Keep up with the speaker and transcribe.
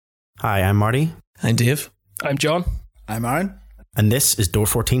Hi, I'm Marty. I'm Dave. I'm John. I'm Aaron. And this is Door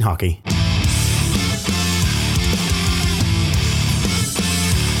 14 Hockey.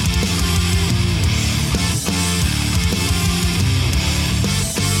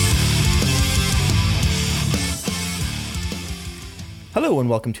 Hello and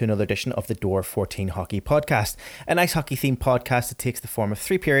welcome to another edition of the Door 14 Hockey Podcast, an ice hockey themed podcast that takes the form of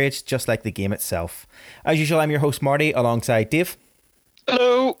 3 periods, just like the game itself. As usual, I'm your host Marty, alongside Dave.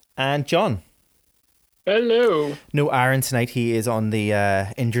 Hello. And John. Hello. No Aaron tonight. He is on the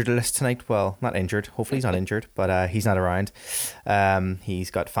injured list tonight. Well, not injured. Hopefully he's not injured, but he's not around.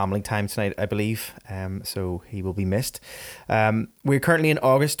 He's got family time tonight, I believe, so he will be missed. We're currently in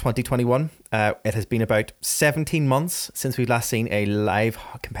August 2021. It has been about 17 months since we've last seen a live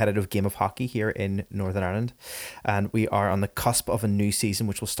competitive game of hockey here in Northern Ireland, and we are on the cusp of a new season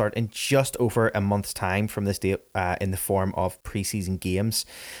which will start in just over a month's time from this date, in the form of pre-season games.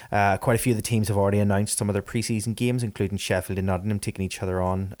 Quite a few of the teams have already announced some of their pre-season games, including Sheffield and Nottingham taking each other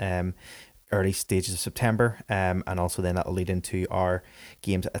on early stages of September, and also then that'll lead into our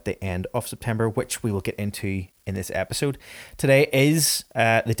games at the end of September, which we will get into in this episode. Today is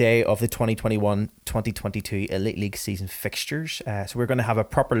the day of the 2021-2022 Elite League season fixtures, so we're going to have a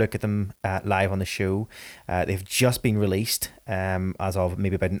proper look at them live on the show. They've just been released as of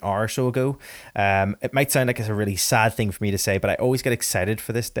maybe about an hour or so ago. It might sound like it's a really sad thing for me to say, but I always get excited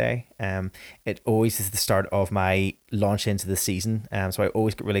for this day. It always is the start of my launch into the season, so I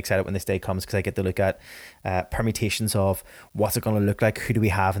always get really excited when this day comes because I get to look at permutations of what's it going to look like, who do we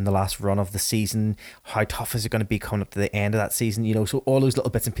have in the last run of the season, how tough is it going to be coming up to the end of that season, you know. So all those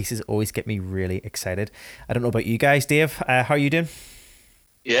little bits and pieces always get me really excited. I don't know about you guys. Dave, how are you doing?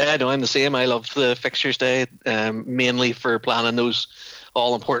 Yeah, no, I'm the same. I love the fixtures day, mainly for planning those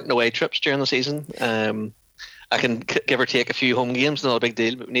all important away trips during the season. I can give or take a few home games, not a big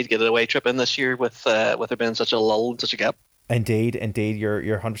deal, but we need to get an away trip in this year with there being such a lull, such a gap. Indeed, you're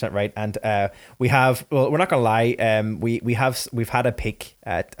 100% right, and we have. Well, we're not gonna lie. We've had a peek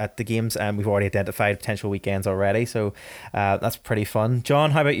at the games, and we've already identified potential weekends already. So that's pretty fun.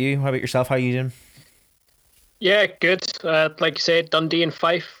 John, how about you? How about yourself? How are you doing? Yeah, good. Like you said, Dundee and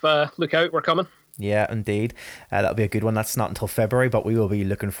Fife. Look out, we're coming. Yeah, indeed. That'll be a good one. That's not until February, but we will be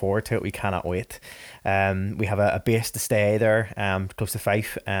looking forward to it. We cannot wait. We have a base to stay there, close to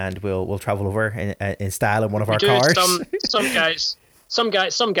Fife, and we'll travel over in style in one of our cars. Some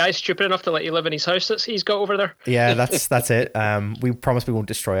guy's stupid enough to let you live in his house that he's got over there. Yeah, that's it. We promise we won't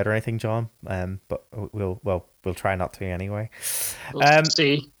destroy it or anything, John. But we'll try not to anyway. We'll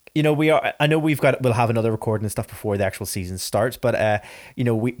see. You know, I know we'll have another recording and stuff before the actual season starts, but you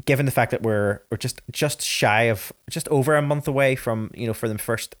know, given the fact that we're just shy of just over a month away from, you know, for the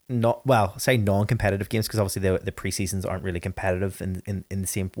first non-competitive games, because obviously the pre-seasons aren't really competitive in the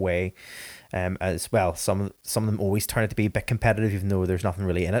same way as well. Some of them always turn out to be a bit competitive, even though there's nothing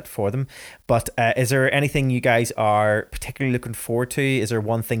really in it for them. But is there anything you guys are particularly looking forward to? Is there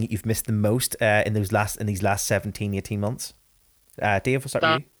one thing that you've missed the most in these last 17-18 months? Dave, we'll start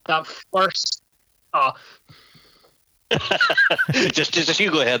with you. That first, just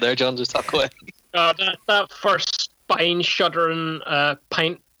you go ahead there, John. Just talk away. That first spine shuddering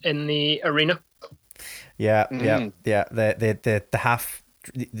pint in the arena. Yeah. The half.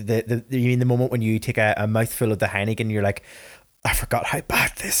 You mean the moment when you take a mouthful of the Heineken, you're like, I forgot how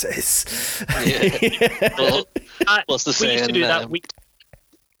bad this is. Yeah. Well, what's the saying? We used to do that week.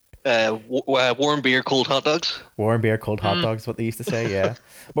 Warm beer, cold hot dogs. Warm beer, cold hot dogs. What they used to say. Yeah.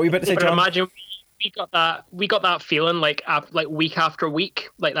 What were you about to say, John? Imagine we got that feeling like week after week,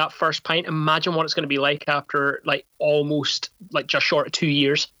 like that first pint. Imagine what it's going to be like after like almost like just short of 2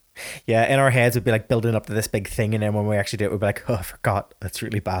 years. Yeah, in our heads it'd be like building up to this big thing, and then when we actually do it, we'd be like, oh, I forgot. It's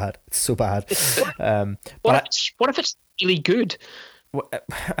really bad. It's so bad. What if it's really good?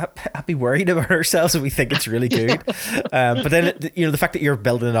 I'd be worried about ourselves if we think it's really good. But then, you know, the fact that you're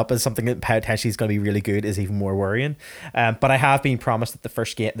building it up as something that potentially is going to be really good is even more worrying. But I have been promised that the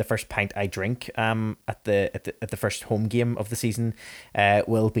first pint I drink at the first home game of the season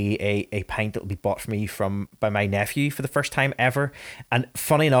will be a pint that will be bought for me by my nephew for the first time ever. And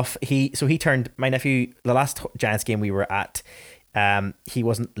funny enough, my nephew, the last Giants game we were at, he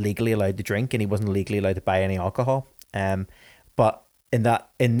wasn't legally allowed to drink and he wasn't legally allowed to buy any alcohol. But in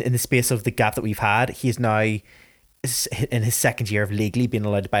the space of the gap that we've had, he is now in his second year of legally being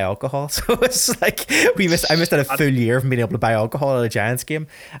allowed to buy alcohol. So it's like I missed out a full year of being able to buy alcohol at a Giants game.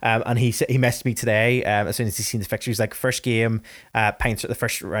 And he messaged me today as soon as he seen the fixture. He's like, first game, pints, the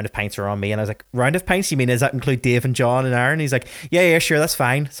first round of pints are on me. And I was like, round of pints? You mean, does that include Dave and John and Aaron? He's like, yeah, sure, that's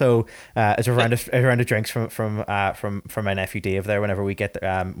fine. So it's a round of drinks from my nephew Dave there whenever we get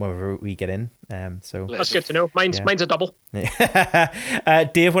in. So that's good to know. Mine's a double.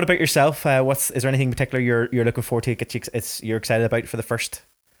 Dave, what about yourself? Is there anything in particular you're looking forward to? You're excited about for the first?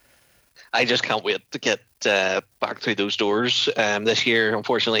 I just can't wait to get back through those doors. This year,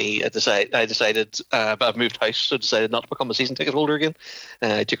 unfortunately, I decided I've moved house, so decided not to become a season ticket holder again.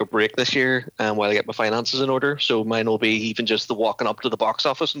 I took a break this year while I get my finances in order. So mine will be even just the walking up to the box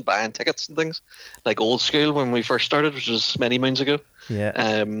office and buying tickets and things, like old school when we first started, which was many moons ago. Yeah.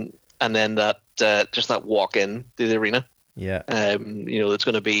 And then that just that walk in to the arena. Yeah. It's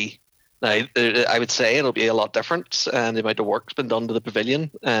going to be. Now, I would say it'll be a lot different, and the amount of work's been done to the pavilion.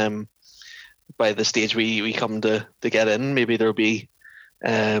 By the stage we come to get in, maybe there'll be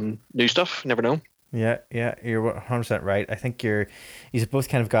new stuff. Never know. Yeah, you're 100% right. I think you've both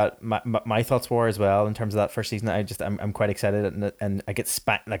kind of got my thoughts were as well in terms of that first season. I'm quite excited, and I get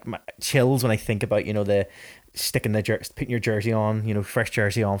my chills when I think about the putting your jersey on, fresh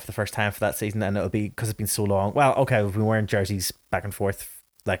jersey on for the first time for that season, and it'll be because it's been so long. Well, okay, we've been wearing jerseys back and forth,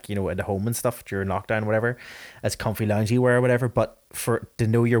 like at the home and stuff during lockdown, whatever, as comfy loungy wear or whatever. But to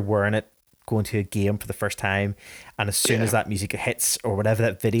know you're wearing it going to a game for the first time, and as soon as that music hits or whatever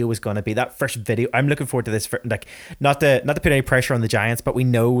that video is going to be, that first video, I'm looking forward to this. Not to put any pressure on the Giants, but we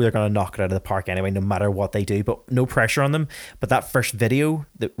know they're going to knock it out of the park anyway, no matter what they do. But no pressure on them. But that first video,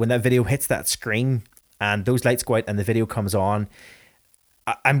 when that video hits that screen and those lights go out and the video comes on,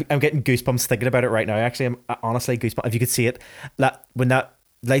 I'm getting goosebumps thinking about it right now. Actually, I'm honestly goosebumps. If you could see it, when that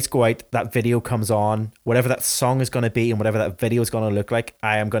lights go out, that video comes on, whatever that song is going to be and whatever that video is going to look like,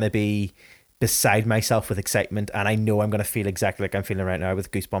 I am going to be beside myself with excitement, and I know I'm going to feel exactly like I'm feeling right now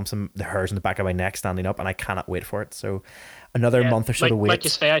with goosebumps and the hairs on the back of my neck standing up, and I cannot wait for it. So another month or so to wait. Like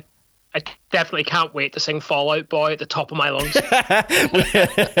you say, I definitely can't wait to sing Fall Out Boy at the top of my lungs.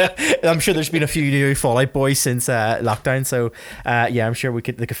 I'm sure there's been a few new Fall Out Boys since lockdown, so I'm sure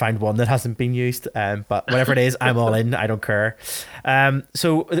they could find one that hasn't been used. But whatever it is, I'm all in. I don't care.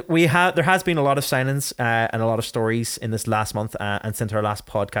 So there has been a lot of signings and a lot of stories in this last month and since our last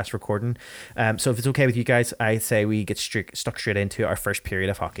podcast recording. So if it's okay with you guys, I say we get stuck straight into our first period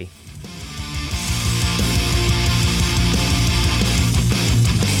of hockey.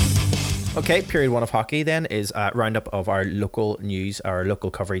 Okay, period one of hockey then is a roundup of our local news, our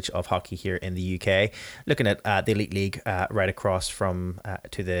local coverage of hockey here in the UK. Looking at the Elite League right across from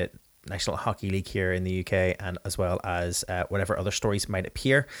to the National Hockey League here in the UK, and as well as whatever other stories might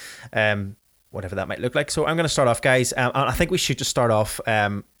appear, whatever that might look like. So I'm going to start off, guys. I think we should just start off,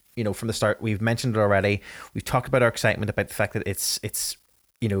 from the start. We've mentioned it already. We've talked about our excitement about the fact that it's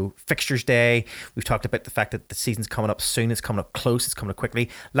fixtures day. We've talked about the fact that the season's coming up soon. It's coming up close. It's coming up quickly.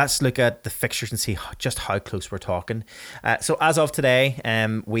 Let's look at the fixtures and see just how close we're talking. So as of today,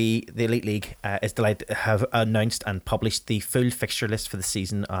 the Elite League is delighted to have announced and published the full fixture list for the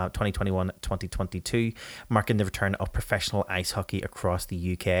season 2021-2022, marking the return of professional ice hockey across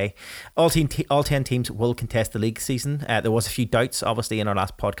the UK. All 10 teams will contest the league season. There was a few doubts, obviously, in our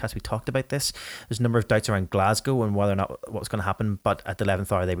last podcast. We talked about this. There's a number of doubts around Glasgow and whether or not what was going to happen, but at the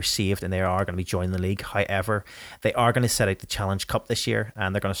 11th hour they were saved and they are going to be joining the league. However, they are going to set out the Challenge Cup this year,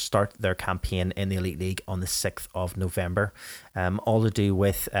 and they're going to start their campaign in the Elite League on the 6th of November. All to do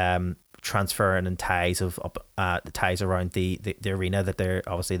with transferring and ties the ties around the arena that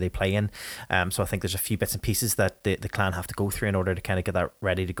they play in. So I think there's a few bits and pieces that the clan have to go through in order to kind of get that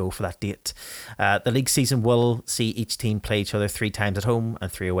ready to go for that date. The league season will see each team play each other 3 times at home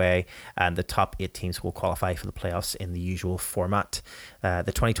and 3 away, and the top 8 teams will qualify for the playoffs in the usual format.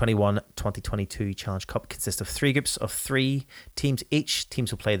 The 2021-2022 Challenge Cup consists of 3 groups of 3 teams each. Teams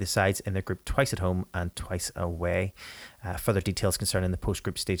will play the sides in their group twice at home and twice away. Further details concerning the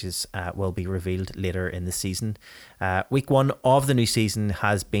post-group stages will be revealed later in the season. Week 1 of the new season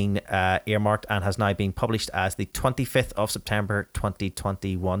has been earmarked and has now been published as the 25th of September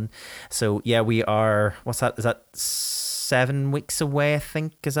 2021. So yeah, we are, what's that? Is that 7 weeks away, I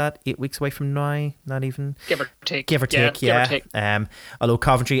think. Is that 8 weeks away from now? Not even. Give or take. Give or take, yeah. Give or take. Although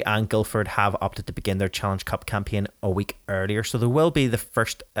Coventry and Guildford have opted to begin their Challenge Cup campaign a week earlier. So there will be the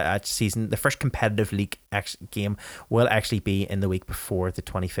first the first competitive league game will actually be in the week before the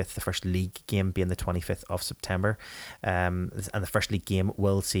 25th. The first league game being the 25th of September. And the first league game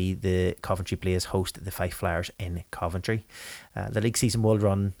will see the Coventry Blaze host the Fife Flyers in Coventry. The league season will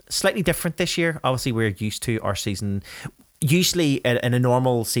run slightly different this year. Obviously, we're used to our season. Usually, in a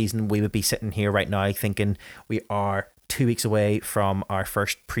normal season, we would be sitting here right now thinking we are 2 weeks away from our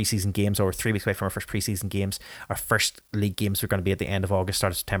first preseason games, or 3 weeks away from our first preseason games. Our first league games are going to be at the end of August,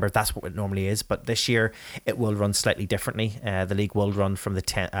 start of September. That's what it normally is, but this year it will run slightly differently. The league will run from the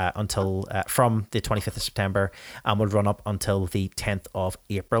from the 25th of September and will run up until the 10th of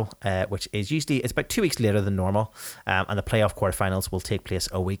April, which is usually it's about 2 weeks later than normal. And the playoff quarterfinals will take place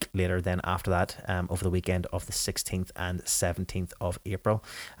a week later than after that, over the weekend of the 16th and 17th of April.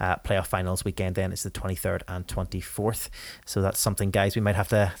 Playoff finals weekend then is the 23rd and 24th. So that's something, guys, we might have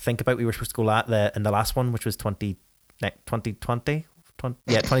to think about. We were supposed to go in the last one, which was 2020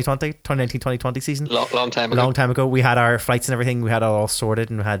 season. Long time ago. We had our flights and everything. We had it all sorted,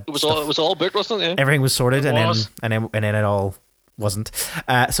 and we had it was all booked, wasn't it? Everything was sorted, and then it all wasn't.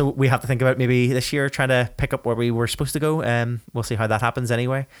 So we have to think about maybe this year trying to pick up where we were supposed to go. We'll see how that happens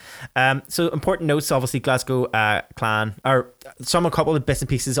anyway. So important notes, obviously Glasgow Clan, or a couple of bits and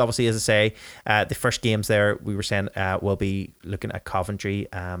pieces, obviously, as I say, the first games there we were saying we'll be looking at Coventry,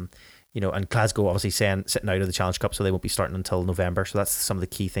 and Glasgow obviously sitting out of the Challenge Cup, so they won't be starting until November. So that's some of the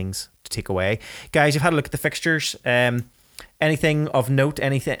key things to take away. Guys, you've had a look at the fixtures. Anything of note,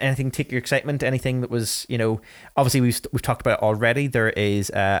 anything take your excitement, anything that was, obviously we've talked about it already. There is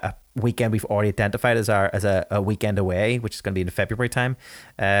a weekend we've already identified as a weekend away, which is going to be in February time.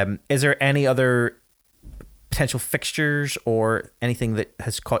 Is there any other potential fixtures or anything that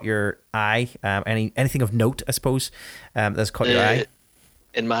has caught your eye? Anything of note, I suppose, that has caught your eye?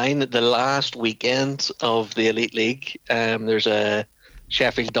 In mine, the last weekend of the Elite League, there's a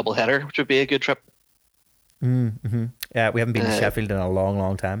Sheffield doubleheader, which would be a good trip. Mm-hmm. Yeah, we haven't been to Sheffield in a long,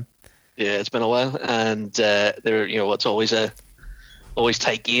 long time. Yeah, it's been a while, and it's always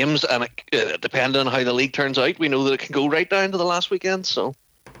tight games, and depending on how the league turns out, we know that it can go right down to the last weekend. So,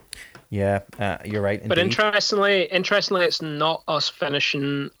 yeah, you're right. But indeed. interestingly, it's not us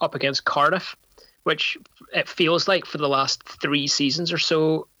finishing up against Cardiff, which it feels like for the last 3 seasons or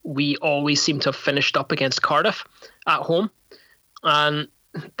so, we always seem to have finished up against Cardiff at home, and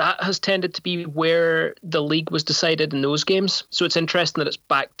that has tended to be where the league was decided in those games. So it's interesting that it's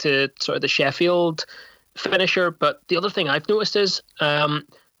back to sort of the Sheffield finisher. But the other thing I've noticed is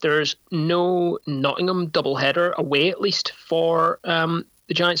there's no Nottingham doubleheader away, at least for the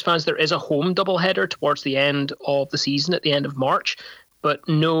Giants fans. There is a home doubleheader towards the end of the season at the end of March, but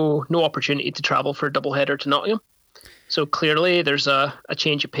no opportunity to travel for a doubleheader to Nottingham. So clearly there's a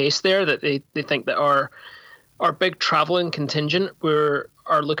change of pace there, that they think that our big travelling contingent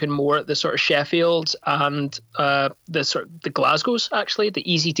are looking more at the sort of Sheffields and the Glasgows, actually, the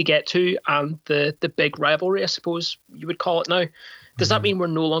easy to get to, and the big rivalry, I suppose you would call it now. Does that mean we're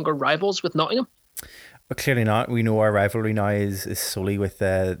no longer rivals with Nottingham? But clearly not. We know our rivalry now is solely with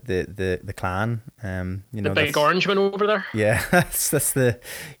the Clan. The big orange man over there. Yeah, that's the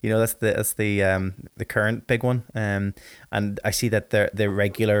current big one. And I see that the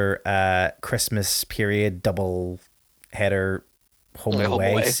regular Christmas period double header home and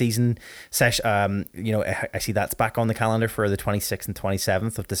away season session, I see that's back on the calendar for the 26th and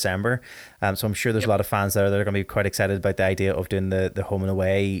 27th of December. So I'm sure there's a lot of fans there that are going to be quite excited about the idea of doing the home and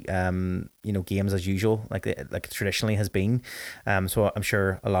away games as usual, like it traditionally has been. So I'm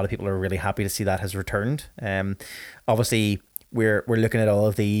sure a lot of people are really happy to see that has returned. Obviously we're looking at all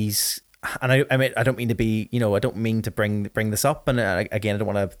of these, and I mean, I don't mean to be, I don't mean to bring this up, and again, I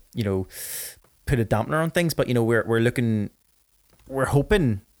don't want to put a dampener on things, but we're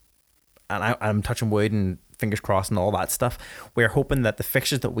hoping, and I'm touching wood and fingers crossed and all that stuff, we're hoping that the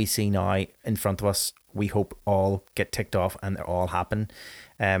fixtures that we see now in front of us, we hope all get ticked off and they all happen.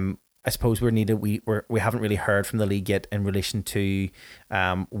 I suppose we haven't really heard from the league yet in relation to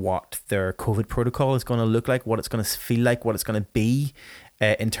what their COVID protocol is going to look like, what it's going to feel like, what it's going to be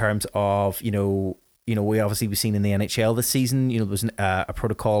in terms of, we obviously we've seen in the NHL this season, there was a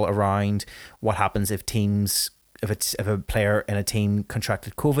protocol around what happens if a player in a team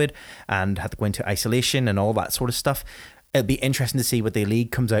contracted COVID and had to go into isolation and all that sort of stuff. It'll be interesting to see what the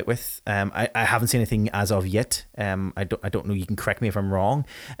league comes out with. I haven't seen anything as of yet. I don't know. You can correct me if I'm wrong.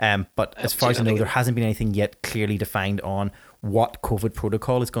 But as far as I know, there hasn't been anything yet clearly defined on what COVID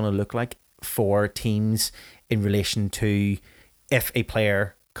protocol is going to look like for teams in relation to if a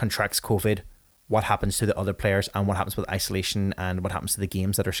player contracts COVID, what happens to the other players and what happens with isolation and what happens to the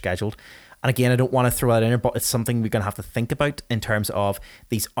games that are scheduled. And again, I don't want to throw that in there, but it's something we're going to have to think about in terms of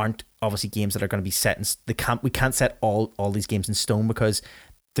these aren't obviously games that are going to be set in. We can't set all these games in stone, because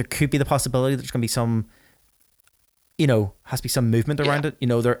there could be the possibility that there's going to be some, has to be some movement around it.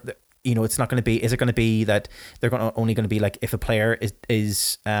 It's not going to be. Is it going to be that they're only going to be like if a player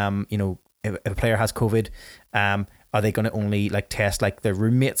is if a player has COVID, are they going to only like test like their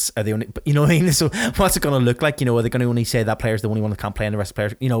roommates? Are they only, what I mean? So what's it going to look like? Are they going to only say that player's the only one that can't play and the rest of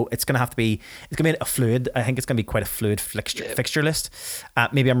the players? It's going to have to be. It's going to be a fluid. I think it's going to be quite a fluid fixture list.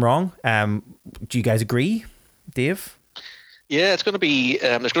 Maybe I'm wrong. Do you guys agree, Dave? Yeah, it's going to be.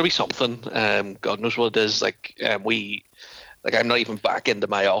 There's going to be something. God knows what it is. I'm not even back into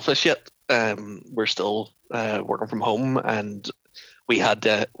my office yet. We're still working from home, and we've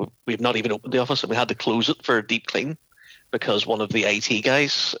not even opened the office, and we had to close it for a deep clean because one of the IT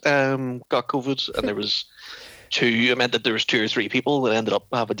guys got COVID, and there was it meant that there was 2 or 3 people that ended up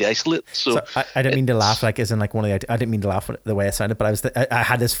having to isolate. So I didn't mean to laugh, like as in like one of the. I didn't mean to laugh the way it sounded, but I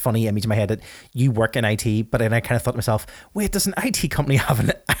had this funny image in my head that you work in IT, but then I kind of thought to myself, wait, does an IT company have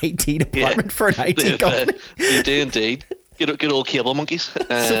an IT department for an IT company? They do indeed. Good old cable monkeys.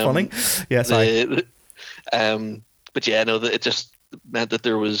 So funny. Yeah, sorry. But yeah, no, it just meant that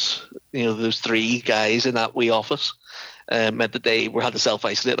there was, those 3 guys in that wee office. Meant that they had to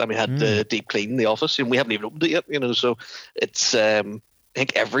self-isolate, and we had to deep clean the office, and we haven't even opened it yet. So it's I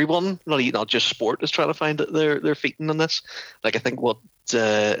think everyone, not just sport, is trying to find their feet in this. Like I think what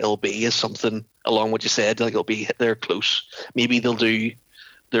it'll be is something along what you said. Like it'll be they're close. Maybe they'll do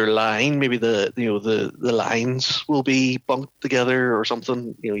their line. Maybe the lines will be bunked together or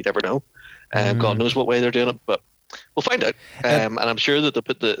something. You never know. God knows what way they're doing it, but we'll find out. And I'm sure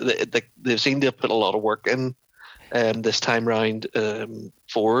that they seem to have put a lot of work in. This time round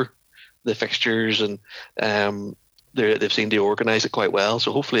for the fixtures, and they've seemed to organise it quite well.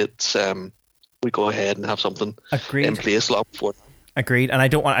 So hopefully it's we go ahead and have something in place long before. Agreed. And I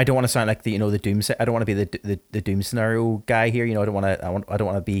don't want to sound like the doom. I don't want to be the doom scenario guy here. I don't want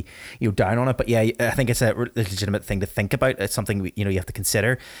to be down on it. But yeah, I think it's a legitimate thing to think about. It's something you have to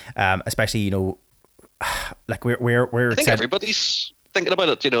consider, especially like we're. I think everybody's thinking about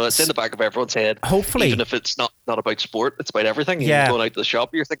it. It's in the back of everyone's head. Hopefully, even if it's not about sport, it's about everything. Yeah, you're going out to the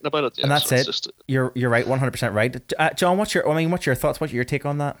shop, you're thinking about it. And that's it. You're right, 100% right. John, what's your thoughts? What's your take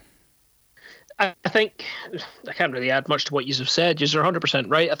on that? I think I can't really add much to what you have said. You're 100%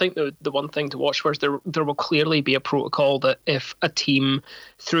 right. I think the one thing to watch for is there will clearly be a protocol that if a team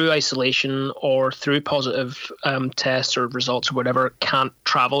through isolation or through positive tests or results or whatever can't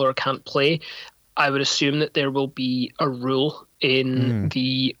travel or can't play, I would assume that there will be a rule in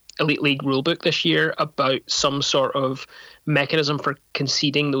the Elite League rulebook this year about some sort of mechanism for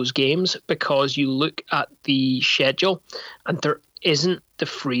conceding those games, because you look at the schedule and there isn't the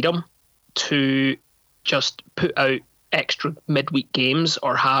freedom to just put out extra midweek games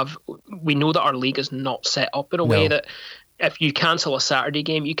or we know that our league is not set up in a way that if you cancel a Saturday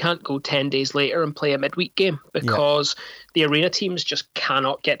game, you can't go 10 days later and play a midweek game, because the arena teams just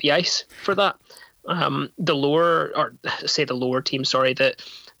cannot get the ice for that.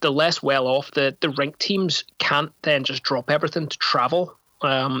 The less well off, the rink teams can't then just drop everything to travel,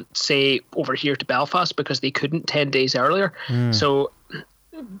 say over here to Belfast, because they couldn't 10 days earlier. So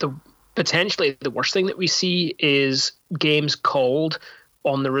potentially the worst thing that we see is games called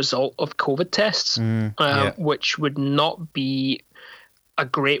on the result of COVID tests, which would not be a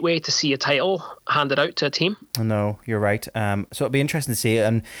great way to see a title handed out to a team. No, you're right. So it'll be interesting to see,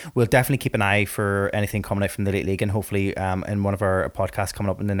 and we'll definitely keep an eye for anything coming out from the Elite League, and hopefully in one of our podcasts coming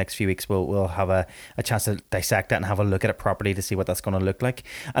up in the next few weeks we'll have a chance to dissect that and have a look at it properly to see what that's going to look like.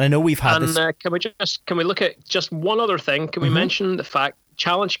 And I know we've had this. Can we look at just one other thing? Can we mention the fact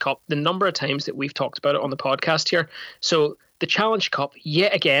Challenge Cup, the number of times that we've talked about it on the podcast here? So the Challenge Cup,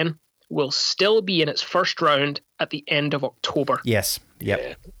 yet again, will still be in its first round at the end of October. Yes. Yep.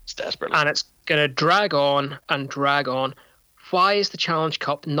 Yeah, it's desperate. And it's going to drag on and drag on. Why is the Challenge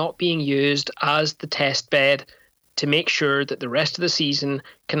Cup not being used as the test bed to make sure that the rest of the season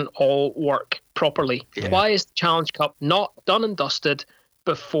can all work properly? Yeah. Why is the Challenge Cup not done and dusted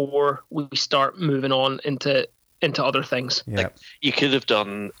before we start moving on into other things? Yeah. Like you could have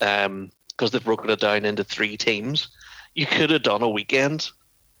done, because they've broken it down into 3 teams, you could have done a weekend.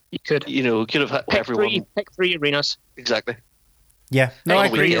 You could. Could have had everyone. Pick 3 arenas. Exactly. Yeah. No, I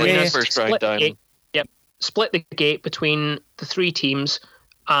agree. First round down. Split the gate between the 3 teams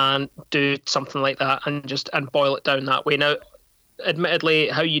and do something like that, and boil it down that way. Now, admittedly,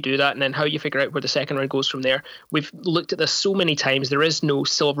 how you do that and then how you figure out where the second round goes from there. We've looked at this so many times. There is no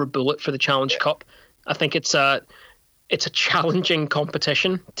silver bullet for the Challenge Cup. I think it's a challenging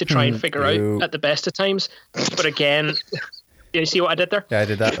competition to try and figure out at the best of times. But again, you see what I did there? Yeah, I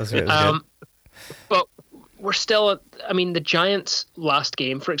did that. That was good. But we're still, the Giants' last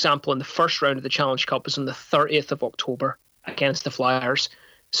game, for example, in the first round of the Challenge Cup was on the 30th of October against the Flyers.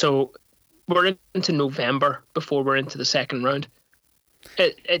 So we're into November before we're into the second round.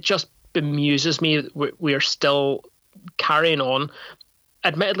 It just bemuses me that we are still carrying on,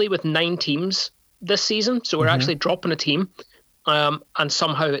 admittedly with 9 teams this season. So we're actually dropping a team, and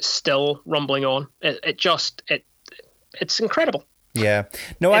somehow it's still rumbling on. It's incredible. Yeah,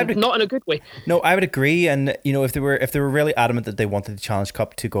 no, not in a good way. No, I would agree. And if they were really adamant that they wanted the Challenge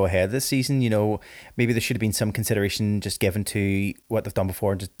Cup to go ahead this season, maybe there should have been some consideration just given to what they've done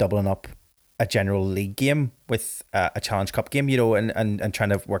before, just doubling up a general league game with a Challenge Cup game, and trying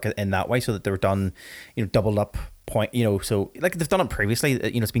to work it in that way so that they were done, doubled up point, so like they've done it previously,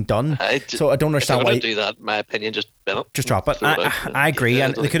 it's been done. So I don't understand why do that. In my opinion, just bin it. Just drop it. I agree,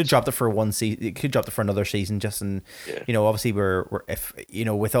 and they could have dropped it for one season. They could have dropped it for another season, just and obviously we're if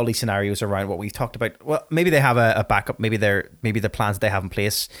with all these scenarios around what we've talked about. Well, maybe they have a backup. Maybe the plans they have in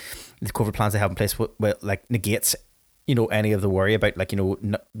place, the COVID plans they have in place, will like negates any of the worry about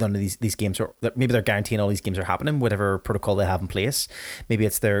none of these games are, maybe they're guaranteeing all these games are happening, whatever protocol they have in place. Maybe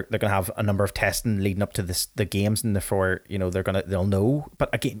it's they're going to have a number of testing leading up to the games, and therefore they'll know.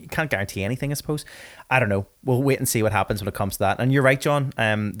 But again, you can't guarantee anything, I suppose. I don't know. We'll wait and see what happens when it comes to that. And you're right, John.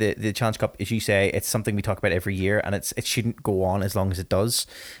 The Challenge Cup, as you say, it's something we talk about every year, and it shouldn't go on as long as it does.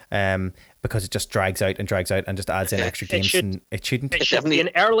 Because it just drags out and just adds in extra games. It shouldn't. It should be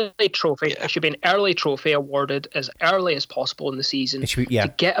an early trophy. Yeah. It should be an early trophy awarded as early as possible in the season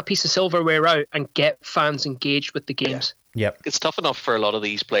to get a piece of silverware out and get fans engaged with the games. Yep. It's tough enough for a lot of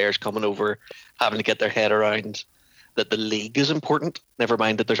these players coming over having to get their head around that the league is important. Never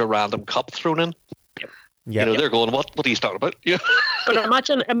mind that there's a random cup thrown in. Yeah. They're going, what are you talking about? Yeah. But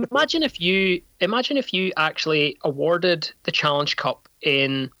imagine if you actually awarded the Challenge Cup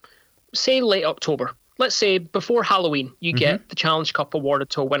in, say, late October. Let's say before Halloween, you get the Challenge Cup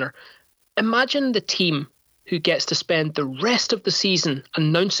awarded to a winner. Imagine the team who gets to spend the rest of the season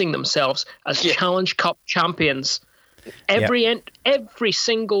announcing themselves as Challenge Cup champions. Every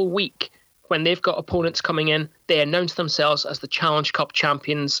single week when they've got opponents coming in, they announce themselves as the Challenge Cup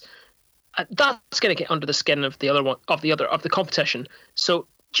champions. That's going to get under the skin of the competition. So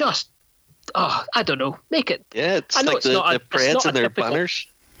just, I don't know, make it. Yeah, it's like the Preds and their banners.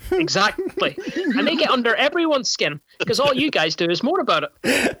 Exactly. And they get under everyone's skin because all you guys do is more about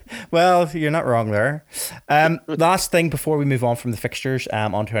it. Well, you're not wrong there. Last thing before we move on from the fixtures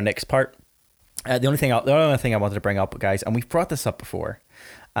onto our next part. The only thing I wanted to bring up, guys, and we've brought this up before,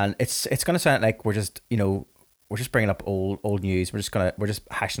 and it's going to sound like we're just bringing up old news. We're just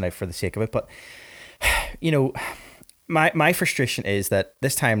hashing out for the sake of it. But my frustration is that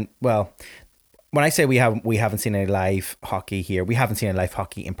this time, well, when I say we haven't seen any live hockey here, we haven't seen any live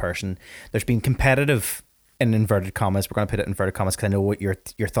hockey in person. There's been competitive, in inverted commas. We're going to put it in inverted commas because I know what your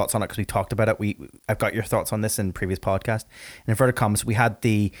thoughts on it, because we talked about it. I've got your thoughts on this in previous podcast. In inverted commas, we had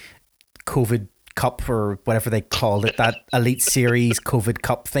the COVID Cup, or whatever they called it, that Elite Series COVID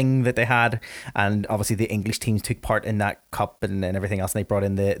Cup thing that they had, and obviously the English teams took part in that cup and everything else, and they brought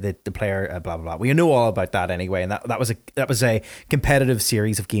in the player blah blah blah. We know all about that anyway, and that was a competitive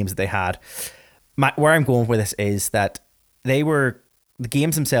series of games that they had. Where I'm going with this is that the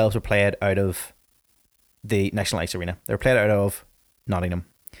games themselves were played out of the National Ice Arena. They were played out of Nottingham.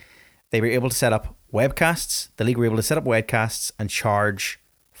 They were able to set up webcasts. The league were able to set up webcasts and charge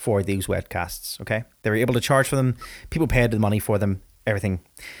for these webcasts. Okay, they were able to charge for them. People paid the money for them. Everything.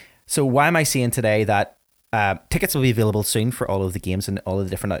 So why am I saying today that tickets will be available soon for all of the games and all of the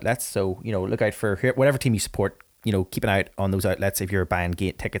different outlets? So look out for whatever team you support. Keep an eye out on those outlets. If you're buying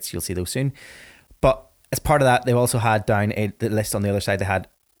gate tickets, you'll see those soon. But as part of that, they've also had down the list on the other side. They had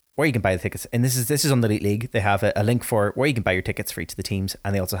where you can buy the tickets, and this is on the Elite League. They have a link for where you can buy your tickets for each of the teams,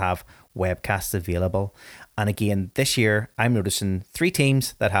 and they also have webcasts available. And again, this year I'm noticing 3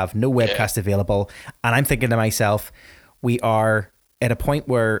 teams that have no webcast available, and I'm thinking to myself, we are at a point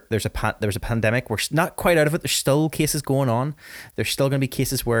where there's a pandemic. We're not quite out of it. There's still cases going on. There's still going to be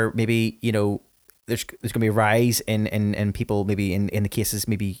cases where maybe there's going to be a rise in people, maybe in the cases,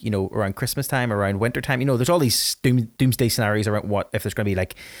 maybe around Christmas time, around winter time. There's all these doomsday scenarios around what if there's going to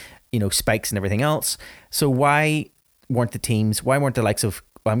be spikes and everything else. So why weren't the likes of,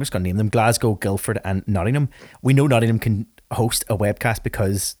 well, I'm just going to name them, Glasgow, Guildford and Nottingham? We know Nottingham can host a webcast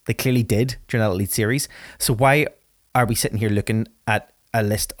because they clearly did during that Elite Series. So why are we sitting here looking at a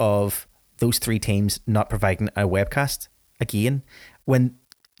list of those three teams not providing a webcast again, when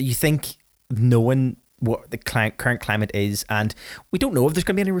you think, knowing what the current climate is, and we don't know if there's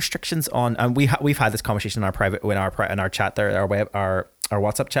going to be any restrictions on, and we've had this conversation in our private, in our chat there, our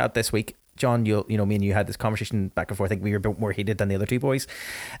WhatsApp chat this week. John, me and you had this conversation back and forth. I think we were a bit more heated than the other two boys.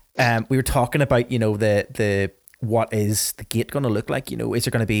 We were talking about, the what is the gate going to look like? Is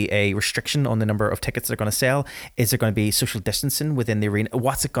there going to be a restriction on the number of tickets they're going to sell? Is there going to be social distancing within the arena?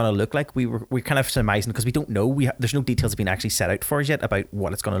 What's it going to look like? We're kind of surmising, because we don't know. There's no details being actually set out for us yet about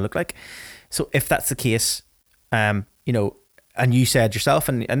what it's going to look like. So if that's the case, and you said yourself,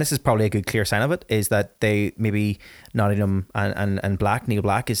 and this is probably a good clear sign of it, is that they maybe Nottingham and Black, Neil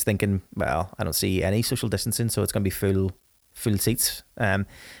Black is thinking, well, I don't see any social distancing, so it's going to be full seats.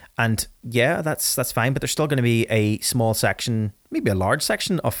 And yeah, that's fine, but there's still going to be a small section, maybe a large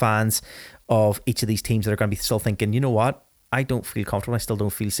section of fans of each of these teams that are going to be still thinking, you know what, I don't feel comfortable, I still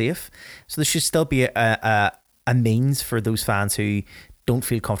don't feel safe. So there should still be a means for those fans who don't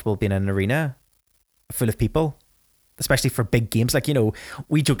feel comfortable being in an arena full of people, especially for big games. Like,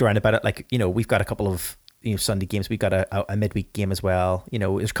 we joked around about it, like, we've got a couple of Sunday games, we've got a midweek game as well.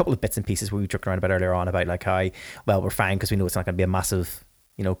 There's a couple of bits and pieces we joked around about earlier on about like how, well, we're fine because we know it's not going to be a massive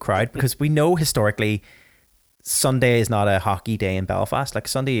crowd, because we know historically Sunday is not a hockey day in Belfast. Like,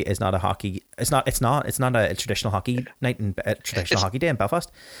 Sunday is not a hockey, it's not a traditional hockey night and hockey day in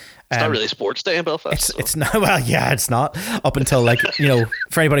Belfast. It's not really sports day in Belfast. It's not, well, yeah, it's not, up until like,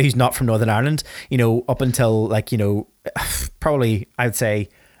 for anybody who's not from Northern Ireland, up until like, probably I would say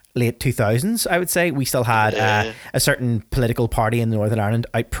late 2000s, I would say, we still had a certain political party in Northern Ireland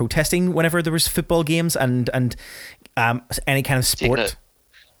out protesting whenever there was football games and any kind of sport.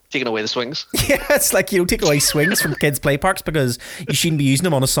 Taking away the swings. Yeah, it's like, take away swings from kids' play parks because you shouldn't be using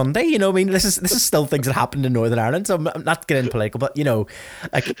them on a Sunday. I mean, this is still things that happened in Northern Ireland. So I'm not getting political, but so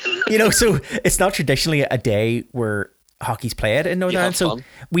it's not traditionally a day where hockey's played in Northern Ireland. So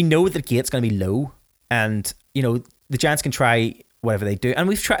we know that the gate's going to be low, and the Giants can try whatever they do, and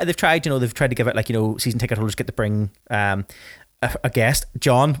they've tried to give it like, season ticket holders get to bring a guest.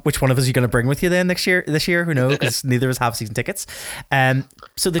 John, which one of us are you going to bring with you then this year? Who knows? Because neither of us have season tickets.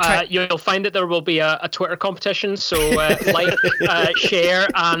 So the you'll find that there will be a Twitter competition. So like, share,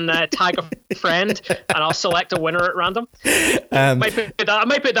 and tag a friend, and I'll select a winner at random. I might put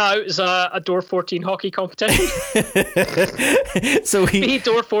that out as a Door 14 hockey competition. So be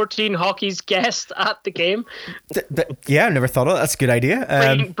Door 14 hockey's guest at the game. Yeah, I've never thought of that. That's a good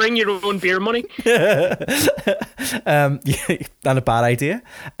idea. Bring your own beer money. Yeah, not a bad idea.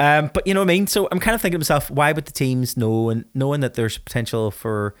 But you know what I mean? So I'm kind of thinking to myself, why would the teams knowing that there's potential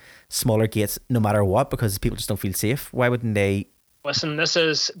for smaller gates no matter what, because people just don't feel safe, why wouldn't they? Listen, this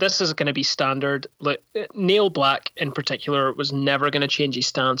is going to be standard. Like, Neil Black in particular was never going to change his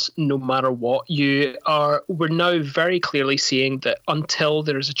stance no matter what. We're now very clearly seeing that until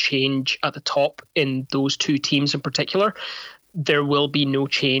there's a change at the top in those two teams in particular, there will be no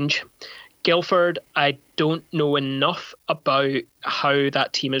change. Guildford, I don't know enough about how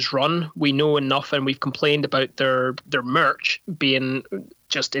that team is run. We know enough, and we've complained about their merch being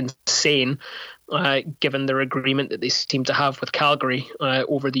just insane, given their agreement that they seem to have with Calgary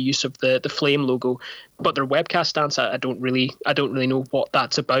over the use of the Flame logo. But their webcast stance, I don't really know what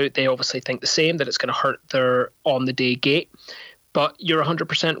that's about. They obviously think the same, that it's going to hurt their on the day gate. But you're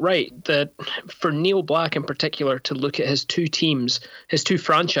 100% right that for Neil Black in particular to look at his two teams, his two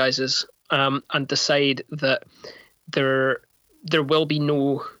franchises, and decide that there will be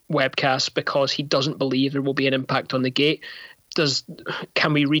no webcast because he doesn't believe there will be an impact on the gate.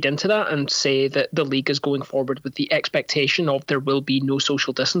 Can we read into that and say that the league is going forward with the expectation of there will be no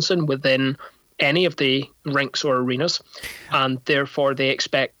social distancing within any of the rinks or arenas, and therefore they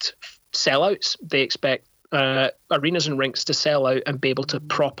expect sellouts? They expect arenas and rinks to sell out and be able to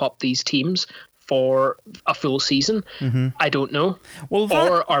prop up these teams for a full season. Mm-hmm. I don't know. Well,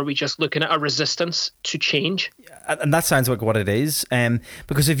 or are we just looking at a resistance to change? And that sounds like what it is.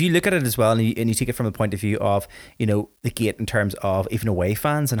 Because if you look at it as well, and you take it from the point of view of, the gate in terms of even away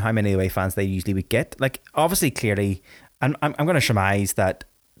fans and how many away fans they usually would get, like, obviously, clearly, I'm going to surmise that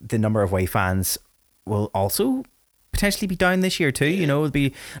the number of away fans will also potentially be down this year too. There'll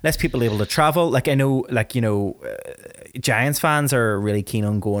be less people able to travel. Like, I know, Giants fans are really keen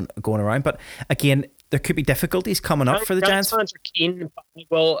on going around, but again, there could be difficulties coming up for the Giants fans are keen.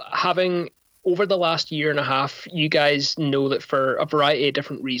 Well, having over the last year and a half, you guys know that for a variety of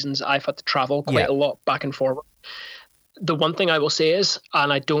different reasons, I've had to travel quite a lot back and forward. The one thing I will say is,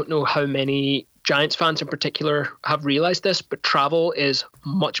 and I don't know how many Giants fans in particular have realised this, but travel is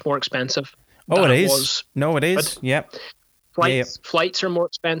much more expensive Oh, than it is. was. No, it is. Yep. Flights are more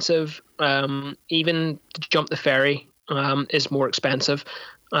expensive. Even to jump the ferry is more expensive.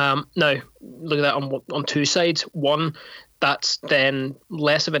 Now, look at that on two sides. One, that's then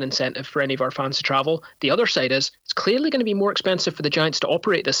less of an incentive for any of our fans to travel. The other side is it's clearly going to be more expensive for the Giants to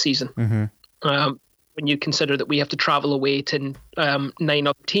operate this season. Mm-hmm. When you consider that we have to travel away to 9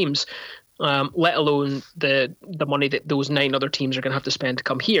 other teams, let alone the money that those 9 other teams are going to have to spend to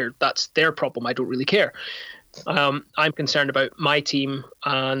come here. That's their problem. I don't really care. I'm concerned about my team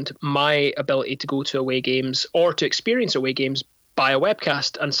and my ability to go to away games or to experience away games by a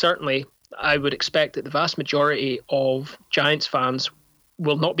webcast. And certainly I would expect that the vast majority of Giants fans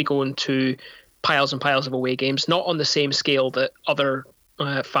will not be going to piles and piles of away games, not on the same scale that other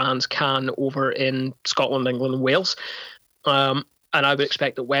fans can over in Scotland, England and Wales. And I would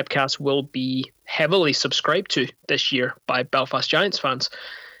expect that webcasts will be heavily subscribed to this year by Belfast Giants fans.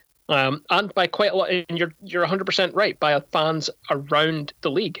 And by quite a lot, and you're 100% right, by fans around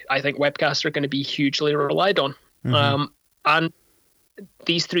the league. I think webcasts are going to be hugely relied on. Mm-hmm. And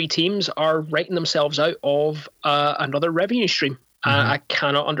these 3 teams are writing themselves out of another revenue stream. I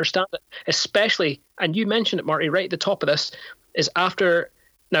cannot understand it, especially, and you mentioned it, Marty, right at the top of this, is after,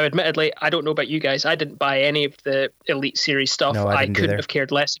 now admittedly, I don't know about you guys, I didn't buy any of the Elite Series stuff. No, I couldn't have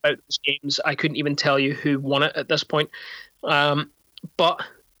cared less about those games. I couldn't even tell you who won it at this point. But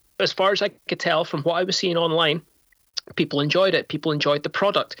as far as I could tell from what I was seeing online, people enjoyed it. People enjoyed the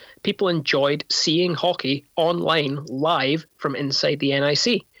product. People enjoyed seeing hockey online live from inside the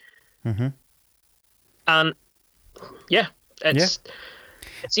NIC. Mm-hmm. And yeah, it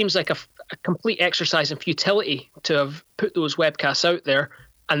seems like a complete exercise in futility to have put those webcasts out there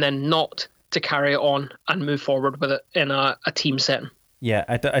and then not to carry it on and move forward with it in a team setting. Yeah,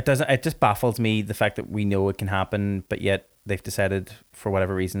 it just baffles me, the fact that we know it can happen, but yet they've decided for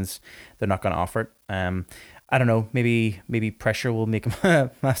whatever reasons they're not going to offer it. I don't know. Maybe pressure will make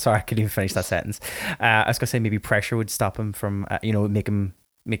them. Sorry, I couldn't even finish that sentence. I was gonna say maybe pressure would stop them from, make them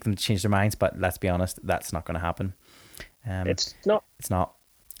change their minds. But let's be honest, that's not going to happen. It's not. It's not.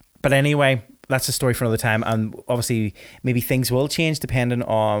 But anyway, that's a story for another time. And obviously, maybe things will change depending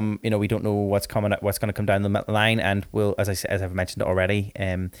on, we don't know what's going to come down the line. And we'll, as I've mentioned already,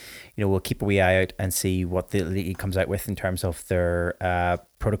 we'll keep a wee eye out and see what the league comes out with in terms of their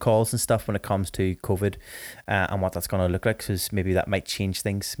protocols and stuff when it comes to COVID and what that's going to look like. Because maybe that might change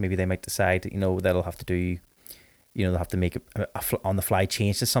things. Maybe they might decide, they'll have to do, they'll have to make a on the fly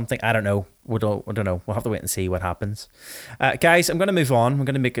change to something. I don't know. I don't know. We'll have to wait and see what happens. Guys, I'm going to move on. I'm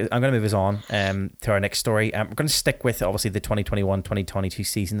going to move us on to our next story. We're going to stick with obviously the 2021-2022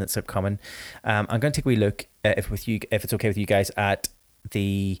 season that's upcoming. I'm going to take a wee look if it's okay with you guys at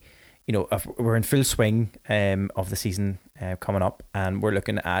the, we're in full swing of the season coming up, and we're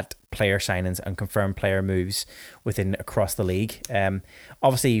looking at player signings and confirmed player moves across the league.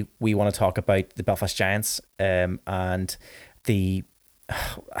 Obviously, we want to talk about the Belfast Giants I'm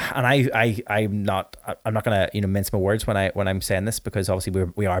not going to mince my words when I'm saying this, because obviously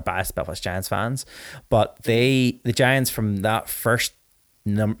we are biased Belfast Giants fans, but the Giants, from that first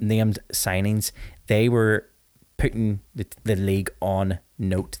named signings, they were putting the league on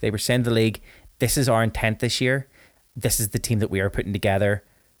note. They were saying to the league, this is our intent this year. This is the team that we are putting together.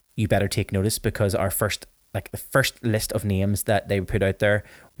 You better take notice, because the first list of names that they put out there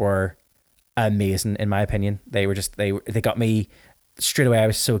were amazing, in my opinion. They got me straight away. I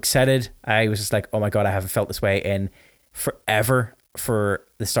was so excited. I was just like, oh my God, I haven't felt this way in forever for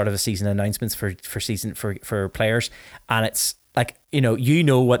the start of a season announcements for players. And it's like,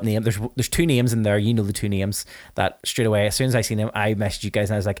 what name, there's 2 names in there, the 2 names that straight away, as soon as I seen them, I messaged you guys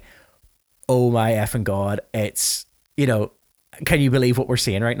and I was like, oh my effing God, it's, can you believe what we're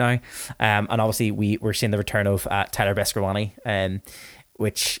seeing right now? And obviously we're seeing the return of Tyler Beskorowany,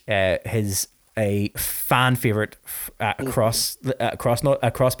 which is a fan favorite across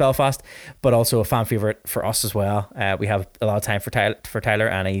Belfast, but also a fan favorite for us as well. We have a lot of time for Tyler,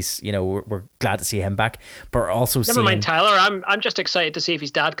 and he's we're glad to see him back. But we're also never mind Tyler. I'm just excited to see if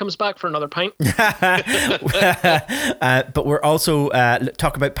his dad comes back for another pint. But we're also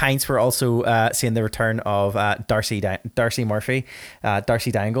talk about pints. We're also seeing the return of Darcy Murphy,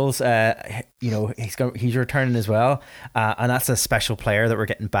 Darcy Dangles. He's returning as well, and that's a special player that we're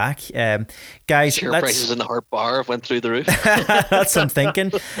getting back. Guys, Share prices in the Hart Bar have went through the roof. That's what I'm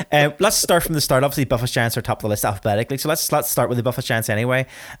thinking. Let's start from the start. Obviously, Belfast Giants are top of the list alphabetically, so let's start with the Belfast Giants anyway.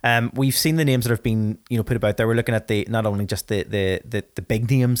 We've seen the names that have been put about there. We're looking at not only just the big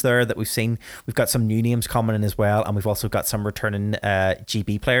names there that we've seen. We've got some new names coming in as well, and we've also got some returning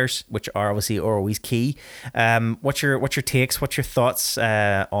GB players, which are always key. What's your takes? What's your thoughts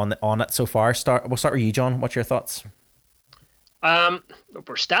on it so far? We'll start with you, John. What's your thoughts?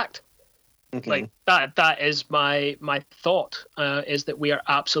 We're stacked. Mm-hmm. Like that is my thought, is that we are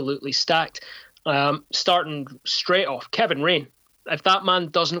absolutely stacked. Starting straight off, Kevin Rain. If that man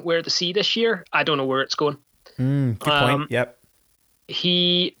doesn't wear the C this year, I don't know where it's going. Good point. Yep.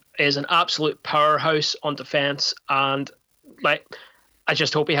 He is an absolute powerhouse on defense, and like, I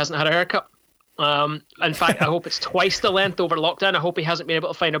just hope he hasn't had a haircut. In fact, I hope it's twice the length over lockdown. I hope he hasn't been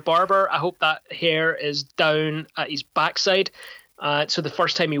able to find a barber. I hope that hair is down at his backside. So the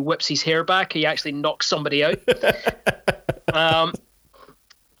first time he whips his hair back, he actually knocks somebody out.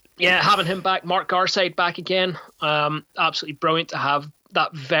 Having him back, Mark Garside back again. Absolutely brilliant to have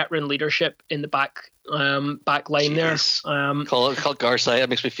that veteran leadership in the back line there. Call Garside. It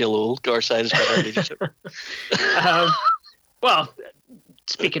makes me feel old. Garside is better leadership. Well,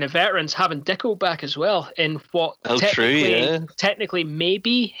 speaking of veterans, having Dicko back as well in what technically may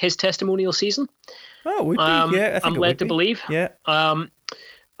be his testimonial season. Oh, would be. Yeah, I think I'm led to believe. Yeah.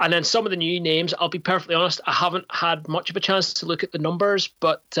 And then some of the new names, I'll be perfectly honest, I haven't had much of a chance to look at the numbers,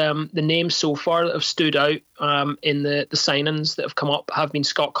 but the names so far that have stood out in the signings that have come up have been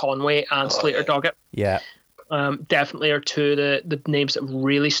Scott Conway and Slater Doggett. Yeah. Definitely are two of the names that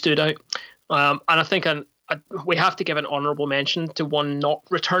really stood out. And I think we have to give an honourable mention to one not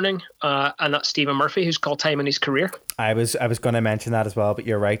returning, and that's Stephen Murphy, who's called time in his career. I was going to mention that as well, but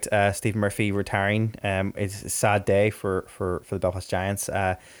you're right. Stephen Murphy retiring is a sad day for the Belfast Giants.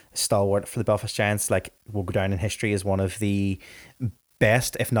 Stalwart for the Belfast Giants, like, will go down in history as one of the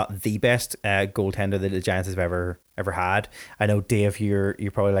best, if not the best, goaltender that the Giants have ever had. I know, Dave, you're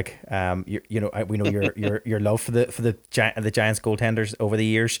probably like, we know your love for the Giants goaltenders over the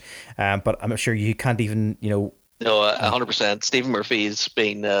years, but I'm sure you can't even No, 100%. Stephen Murphy has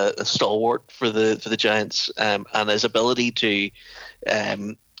been a stalwart for the Giants, and his ability to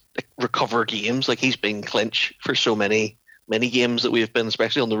recover games. Like, he's been clinch for so many games that we've been,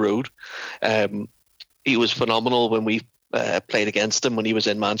 especially on the road. He was phenomenal when we played against him when he was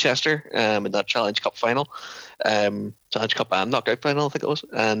in Manchester in that Challenge Cup final, Challenge Cup and knockout final, I think it was.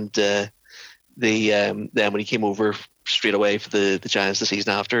 And then when he came over straight away for the Giants the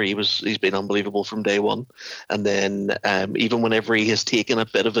season after, he's been unbelievable from day one. And then even whenever he has taken a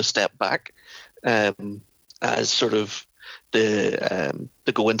bit of a step back, as sort of the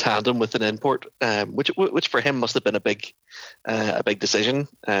go in tandem with an import, which for him must have been a big decision.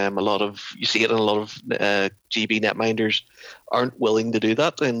 You see it in a lot of GB netminders aren't willing to do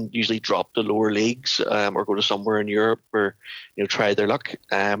that and usually drop to lower leagues or go to somewhere in Europe or try their luck.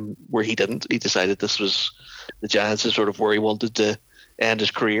 Where he didn't, he decided this was the Giants is sort of where he wanted to end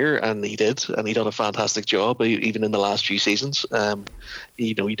his career, and he did, and he done a fantastic job. Even in the last few seasons,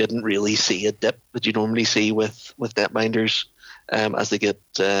 he didn't really see a dip that you normally see with netminders as they get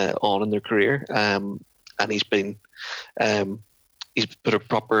on in their career, and he's put a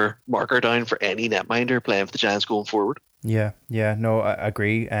proper marker down for any netminder playing for the Giants going forward. Yeah, no, I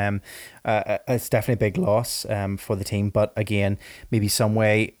agree. It's definitely a big loss for the team, but again, maybe some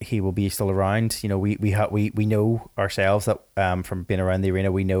way he will be still around. We know ourselves that from being around the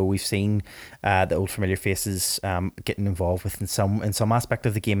arena, we've seen the old familiar faces getting involved with in some aspect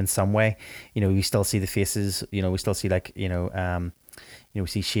of the game in some way. We still see the faces. We still see we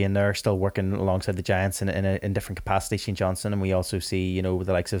see Shane there still working alongside the Giants in different capacities, Shane Johnson, and we also see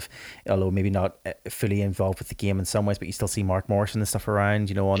the likes of, although maybe not fully involved with the game in some ways, but you still see Mark Morrison and stuff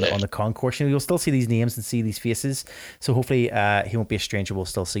around on the concourse. You'll still see these names and see these faces, so hopefully he won't be a stranger. We'll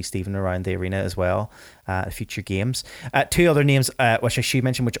still see Stephen around the arena as well at future games. Two other names which I should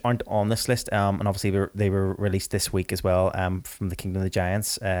mention, which aren't on this list, and obviously they were released this week as well, from the Kingdom of the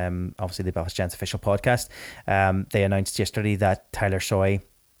Giants, obviously the Belfast Giants official podcast. They announced yesterday that Tyler Soy,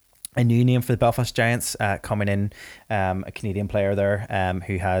 a new name for the Belfast Giants, coming in, a Canadian player there,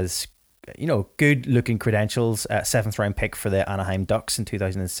 who has good looking credentials, 7th round pick for the Anaheim Ducks in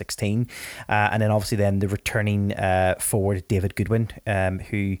 2016, and then obviously the returning forward David Goodwin,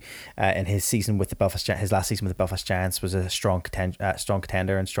 who in his season with the his last season with the Belfast Giants was a strong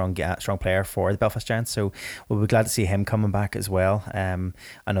contender and strong player for the Belfast Giants. So we'll be glad to see him coming back as well.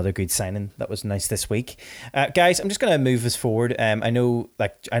 Another good signing that was nice this week. Guys, I'm just going to move us forward. I know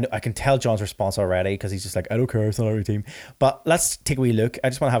I can tell John's response already because he's just like, I don't care, it's not our team. But let's take a wee look. I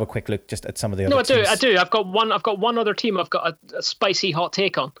just want to have a quick look just at some of the other No, teams? I do. I've got one other team I've got a spicy hot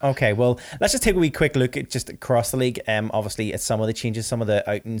take on. Okay, well, let's just take a wee quick look at just across the league. Obviously, at some of the changes, some of the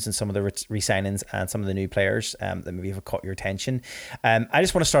outings, and some of the re-signings, and some of the new players that maybe have caught your attention. I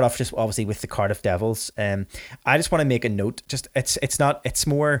just want to start off just obviously with the Cardiff Devils. I just want to make a note. Just it's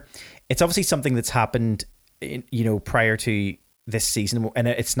obviously something that's happened, prior to this season, and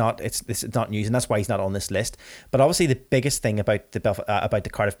it's not news, and that's why he's not on this list. But obviously, the biggest thing about the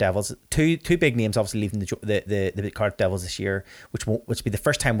Cardiff Devils, two big names obviously leaving the Cardiff Devils this year, which will be the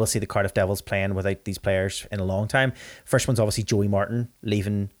first time we'll see the Cardiff Devils playing without these players in a long time. First one's obviously Joey Martin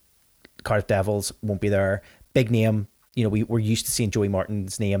leaving Cardiff Devils, won't be there. Big name. We're used to seeing Joey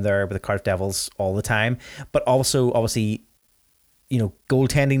Martin's name there with the Cardiff Devils all the time, but also obviously,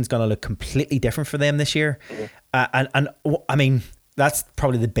 goaltending is going to look completely different for them this year. And I mean, that's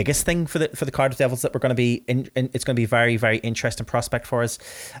probably the biggest thing for the Cardiff Devils that we're going to be in. It's going to be very, very interesting prospect for us.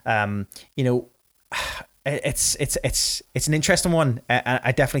 It's an interesting one.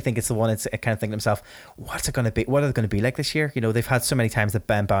 I definitely think it's the one. I kind of think to myself, what's it going to be? What are they going to be like this year? They've had so many times that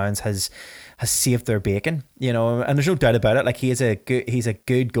Ben Bowens has saved their bacon. And there's no doubt about it. Like he's a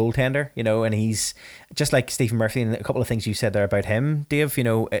good goaltender. And he's just like Stephen Murphy, and a couple of things you said there about him, Dave.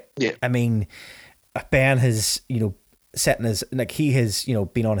 Yeah. I mean, Ben has setting his, like, he has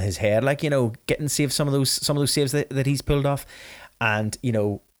been on his head, like getting saved some of those saves that he's pulled off, and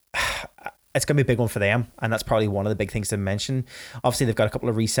it's going to be a big one for them, and that's probably one of the big things to mention. Obviously, they've got a couple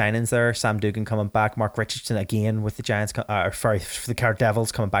of re-signings there. Sam Dugan coming back, Mark Richardson again with the Giants, for the Cardiff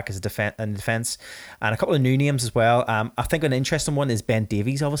Devils coming back as a defense, and a couple of new names as well. I think an interesting one is Ben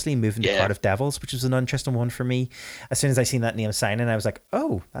Davies, obviously moving to Cardiff Devils, which was an interesting one for me. As soon as I seen that name signing, I was like,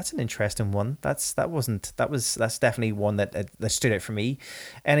 oh, that's an interesting one. That's definitely one that stood out for me.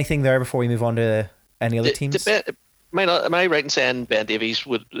 Anything there before we move on to any other teams? Am I right in saying Ben Davies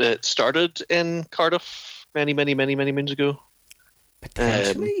started in Cardiff many moons ago?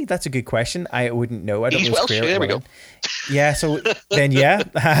 Potentially, that's a good question. I wouldn't know. I don't he's know. Welsh. There we go. Yeah. So then, yeah.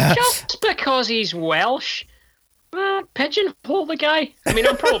 Just because he's Welsh, pigeonhole the guy. I mean,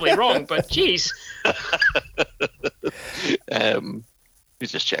 I'm probably wrong, but geez.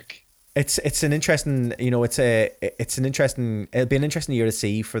 Just check. It's an interesting, it'll be an interesting year to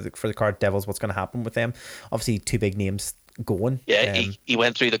see for the Cardiff Devils what's going to happen with them. Obviously, two big names going. Yeah, he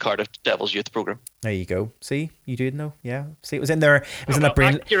went through the Cardiff Devils youth program. There you go. See, you did know. Yeah. See, it was in there. It was in that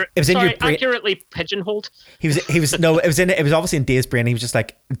brain. It was in your brain. Accurately pigeonholed. He was no. It was in. It was obviously in Dave's brain. He was just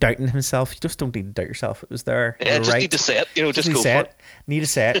like doubting himself. You just don't need to doubt yourself. It was there. Yeah, just need to say it. Just go for it. Need to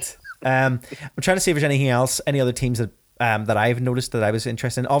say it. I'm trying to see if there's anything else. Any other teams that I've noticed that I was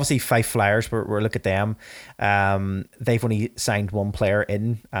interested in. Obviously, Fife Flyers, we're look at them. They've only signed one player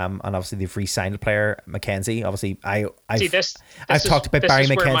in, and obviously they've re-signed a player, McKenzie. Obviously, I've talked about Barry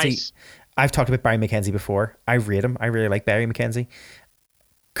McKenzie. I've talked about Barry McKenzie before. I rate him. I really like Barry McKenzie.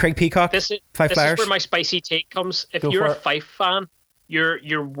 Craig Peacock, Fife Flyers. This is where my spicy take comes. If you're a Fife fan,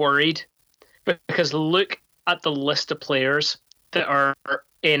 you're worried, because look at the list of players that are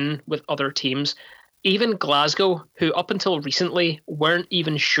in with other teams. Even Glasgow, who up until recently weren't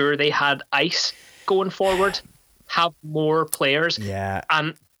even sure they had ice going forward, have more players. Yeah.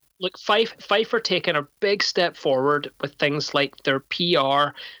 And look, Fife are taking a big step forward with things like their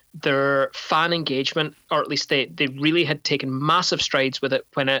PR, their fan engagement, or at least they really had taken massive strides with it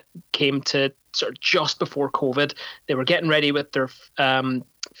when it came to sort of just before COVID. They were getting ready with their fan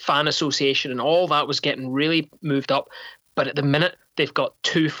association, and all that was getting really moved up. But at the minute, they've got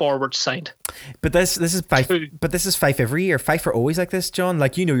 2 forwards signed. But this is Fife. But this is Fife every year. Fife are always like this, John.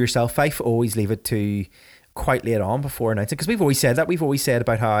 Like, yourself, Fife always leave it to quite late on before announcing, because we've always said that. We've always said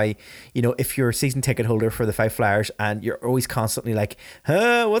about how, if you're a season ticket holder for the Fife Flyers and you're always constantly like,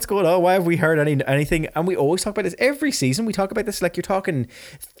 what's going on? Why have we heard anything? And we always talk about this every season. We talk about this, like, you're talking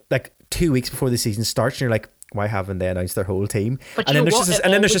like 2 weeks before the season starts, and you're like, why haven't they announced their whole team? But and then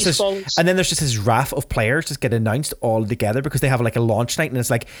there's just this raft of players just get announced all together because they have like a launch night, and it's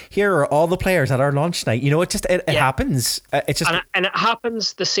like, here are all the players at our launch night. It happens. It's just and it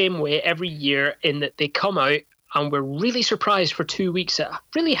happens the same way every year, in that they come out and we're really surprised for 2 weeks at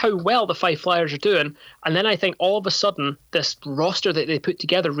really how well the Fife Flyers are doing, and then I think all of a sudden this roster that they put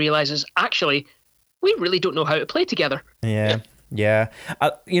together realizes, actually, we really don't know how to play together. Yeah.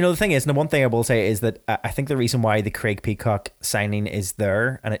 The thing is, and the one thing I will say is that I think the reason why the Craig Peacock signing is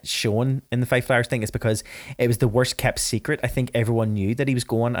there and it's shown in the Fife Flyers thing is because it was the worst kept secret. I think everyone knew that he was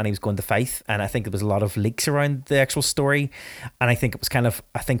going to Fife, and I think there was a lot of leaks around the actual story, and I think it was kind of,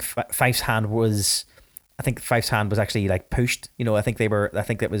 I think Fife's hand was I think Fife's hand was actually like pushed. I think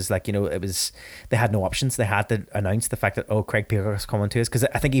that was like, they had no options. They had to announce the fact that, Craig Peacock's coming to us. Because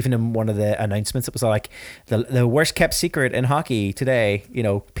I think even in one of the announcements, it was like the worst kept secret in hockey today,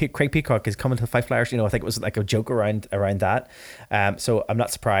 Craig Peacock is coming to the Fife Flyers. I think it was like a joke around that. So I'm not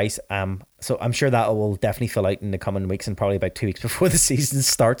surprised. So I'm sure that will definitely fill out in the coming weeks, and probably about 2 weeks before the season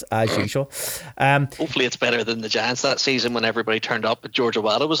starts, as usual. Hopefully it's better than the Giants that season when everybody turned up but George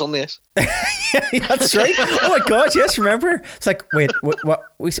Awada was on the ice. Yeah, that's right. Oh my God, yes, remember? It's like, wait, what?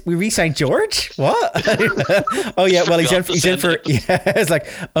 We re-signed George? What? Oh yeah, well he's in for it's like,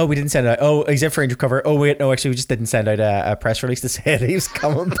 we didn't send it out. Oh, he's in for injury cover. Oh wait, no, actually we just didn't send out a press release to say that he was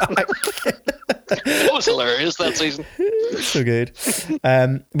coming back. That was hilarious that season. So good.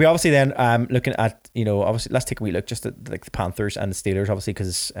 We obviously then looking at, obviously let's take a wee look just at like the Panthers and the Steelers, obviously,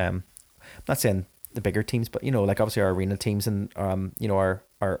 because I'm not saying the bigger teams, but like obviously our arena teams and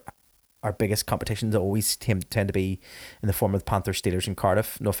our biggest competitions always tend to be in the form of the Panthers, Steelers, and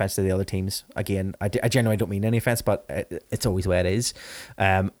Cardiff. No offense to the other teams. Again, I genuinely don't mean any offense, but it's always the way it is.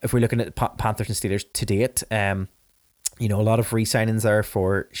 If we're looking at Panthers and Steelers to date, a lot of re-signings there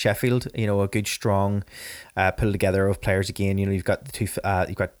for Sheffield. A good strong pull together of players again. You've got the two.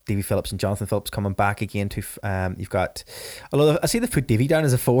 You've got Davy Phillips and Jonathan Phillips coming back again. You've got a lot of. I see they put Davy down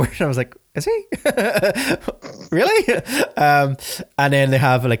as a forward, and I was like, is he really? And then they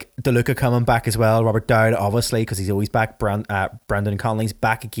have like DeLuca coming back as well. Robert Dowd, obviously, because he's always back. Brandon Conley's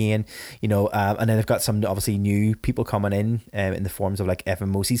back again. And then they've got some obviously new people coming in the forms of like Evan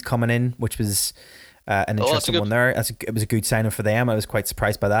Mosey's coming in, which was. An interesting one there. It was a good signing for them. I was quite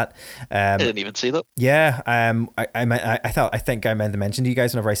surprised by that. I didn't even see that. Yeah, I think I meant to mention to you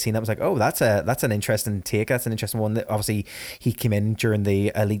guys whenever I seen that. I was like, oh, that's an interesting take. That's an interesting one. That obviously he came in during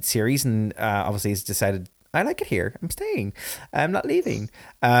the Elite Series and obviously has decided, I like it here. I'm staying. I'm not leaving.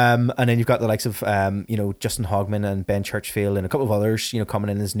 And then you've got the likes of Justin Hogman and Ben Churchfield and a couple of others coming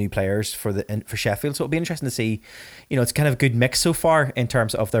in as new players for Sheffield. So it'll be interesting to see. It's kind of a good mix so far in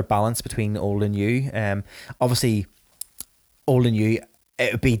terms of their balance between old and new. Obviously, old and new.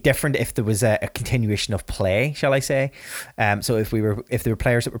 It would be different if there was a continuation of play, shall I say? So if there were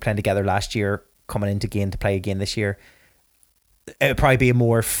players that were playing together last year coming in to play again this year, it would probably be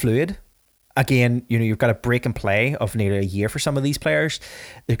more fluid. Again, you've got a break and play of nearly a year for some of these players.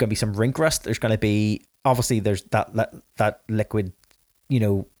 There's going to be some rink rust. There's going to be, obviously, there's that liquid,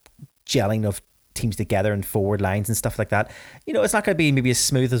 gelling of teams together and forward lines and stuff like that. It's not going to be maybe as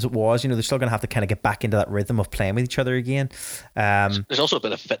smooth as it was. They're still going to have to kind of get back into that rhythm of playing with each other again. There's also a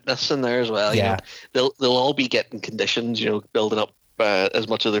bit of fitness in there as well. Yeah. They'll all be getting conditions, building up as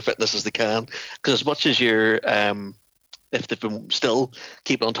much of their fitness as they can. Because as much as you're... if they've been still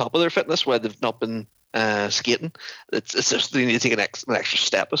keeping on top of their fitness where they've not been skating, it's just they need to take an extra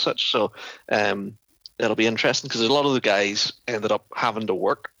step as such. So it'll be interesting because a lot of the guys ended up having to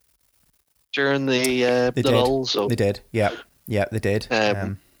work during the lull. So they did, yeah, they did.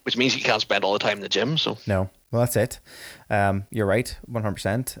 Which means you can't spend all the time in the gym. So no. Well, that's it. You're right,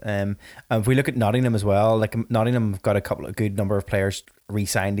 100%. If we look at Nottingham as well, like Nottingham have got a good number of players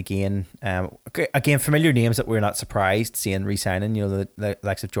re-signed again. Again, familiar names that we're not surprised seeing re-signing. The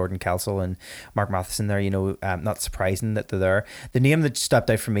likes of Jordan Kelsall and Mark Matheson there. Not surprising that they're there. The name that stepped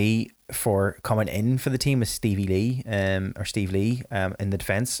out for me for coming in for the team is Steve Lee, in the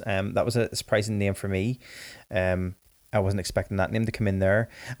defence. That was a surprising name for me. I wasn't expecting that name to come in there.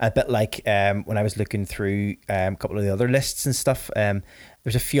 A bit like when I was looking through a couple of the other lists and stuff.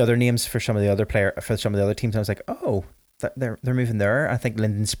 There's a few other names for some of the other teams. And I was like, oh, they're moving there. I think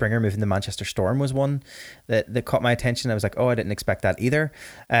Lyndon Springer moving to Manchester Storm was one that caught my attention. I was like, oh, I didn't expect that either.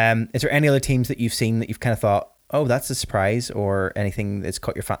 Is there any other teams that you've seen that you've kind of thought, oh, that's a surprise, or anything that's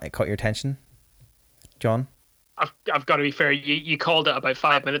caught your attention, John? I've got to be fair. You called it about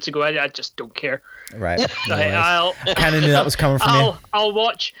 5 minutes ago. I just don't care. Right. No I kind of knew that was coming from you. I'll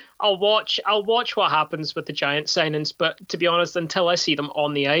watch what happens with the Giant signings. But to be honest, until I see them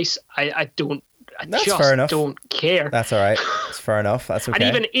on the ice, I don't. That's fair enough. Don't care. That's all right. It's fair enough. That's okay.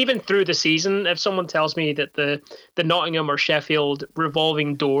 And even through the season, if someone tells me that the Nottingham or Sheffield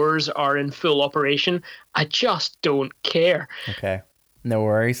revolving doors are in full operation, I just don't care. Okay. No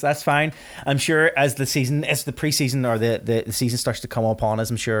worries, that's fine. I'm sure as the preseason or the season starts to come upon us,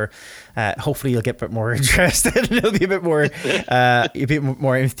 I'm sure hopefully you'll get a bit more interested and you'll be a bit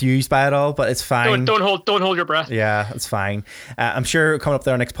more enthused by it all, but it's fine. Don't hold your breath. Yeah, it's fine. I'm sure coming up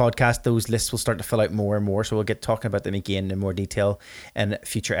to our next podcast, those lists will start to fill out more and more, so we'll get talking about them again in more detail in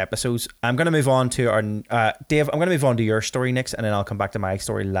future episodes. I'm going to move on to our Dave, I'm going to move on to your story next, and then I'll come back to my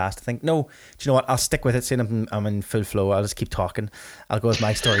story last. I think, no, do you know what, I'll stick with it, seeing I'm in full flow. I'll just keep talking. I'll go with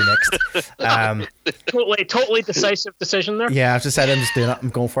my story next. Totally decisive decision there. Yeah, I've decided I'm just doing it. I'm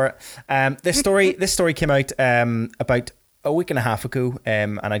going for it. This story came out about a week and a half ago,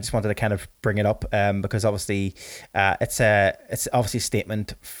 and I just wanted to kind of bring it up because obviously it's obviously a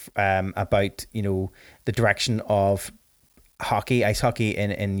statement about the direction of ice hockey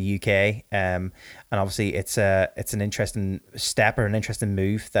in the UK, and obviously it's an interesting step or an interesting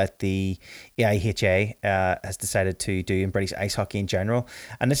move that the IHA has decided to do in British ice hockey in general.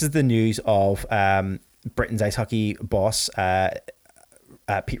 And this is the news of Britain's ice hockey boss,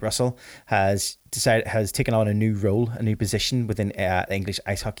 Pete Russell, has taken on a new role, a new position within the English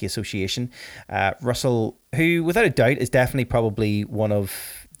Ice Hockey Association. Russell, who without a doubt is definitely probably one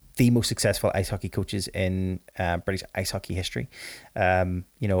of the most successful ice hockey coaches in British ice hockey history.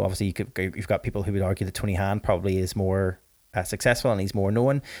 Obviously you've got people who would argue that Tony Hand probably is more successful and he's more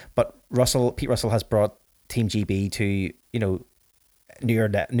known, but Pete Russell has brought Team GB to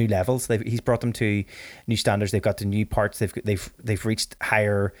new levels. He's brought them to new standards. They've got the new parts. They've reached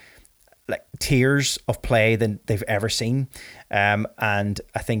higher tiers of play than they've ever seen, and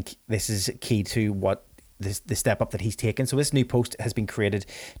I think this is key to what the step up that he's taken. So this new post has been created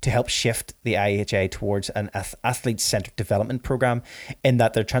to help shift the IHA towards an athlete-centered development program, in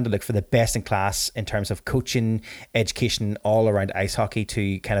that they're trying to look for the best in class in terms of coaching, education, all around ice hockey,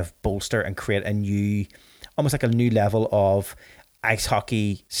 to kind of bolster and create almost like a new level of ice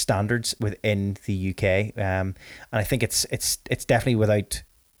hockey standards within the UK. And I think it's definitely without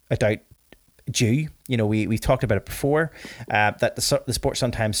a doubt due. We've talked about it before, that the sport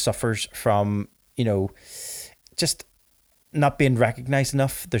sometimes suffers from just not being recognised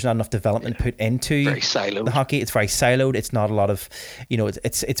enough. There's not enough development put into the hockey. It's very siloed. It's not a lot of,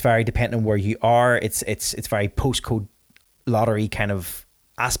 it's very dependent on where you are. It's very postcode lottery kind of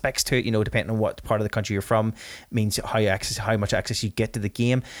aspects to it, depending on what part of the country you're from, means how much access you get to the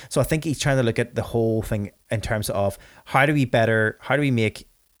game. So I think he's trying to look at the whole thing in terms of how do we make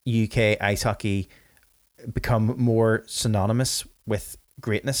UK ice hockey become more synonymous with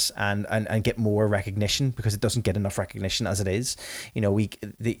greatness and get more recognition, because it doesn't get enough recognition as it is.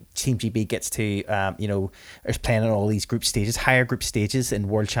 The Team GB gets to is playing on all these higher group stages in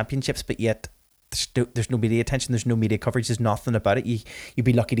world championships, but yet there's no media attention, there's no media coverage, there's nothing about it. You'd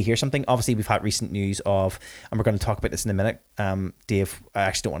be lucky to hear something. Obviously we've had recent news of, and we're going to talk about this in a minute, Dave, I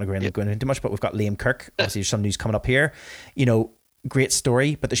actually don't want to go into too much, but we've got Liam Kirk. Obviously there's some news coming up here. Great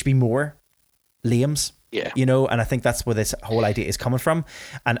story, but there should be more Liams. Yeah. And I think that's where this whole idea is coming from.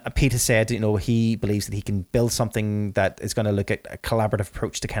 And Pete has said, he believes that he can build something that is going to look at a collaborative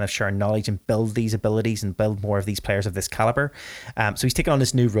approach to kind of share knowledge and build these abilities and build more of these players of this caliber. So he's taken on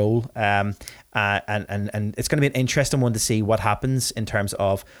this new role, and it's going to be an interesting one to see what happens in terms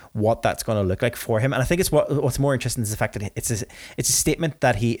of what that's going to look like for him. And I think it's what's more interesting is the fact that it's a statement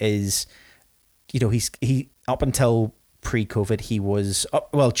that he is, he up until pre-COVID, he was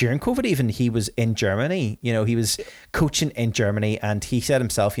during COVID even, he was in Germany. He was coaching in Germany, and he said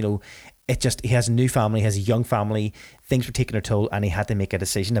himself, he has a new family, has a young family, things were taking a toll, and he had to make a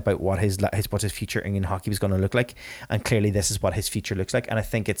decision about what his future in hockey was going to look like. And clearly this is what his future looks like, and I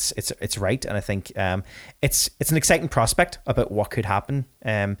think it's right, and I think it's an exciting prospect about what could happen.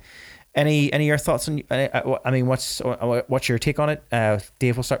 Any of your thoughts on what's your take on it?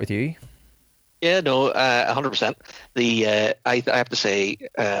 Dave, we'll start with you. Yeah, no, 100%. I have to say,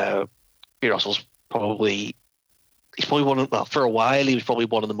 Pete Russell's he's probably for a while he was probably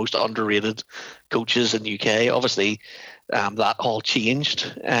one of the most underrated coaches in the UK. Obviously, that all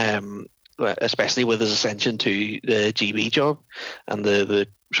changed, especially with his ascension to the GB job and the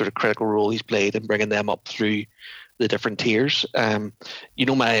sort of critical role he's played in bringing them up through the different tiers.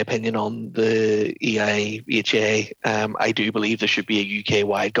 My opinion on the EIHA. I do believe there should be a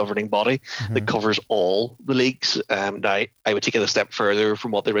UK-wide governing body that covers all the leagues. Now, I would take it a step further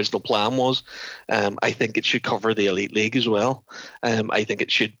from what the original plan was. I think it should cover the Elite League as well. I think it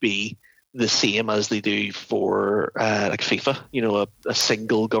should be the same as they do for like FIFA, a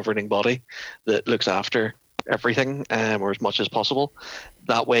single governing body that looks after everything, or as much as possible.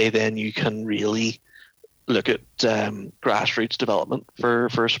 That way, then you can really look at grassroots development for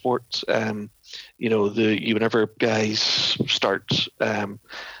a sport. Whenever guys start playing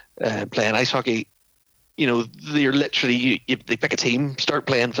ice hockey, they're literally they pick a team, start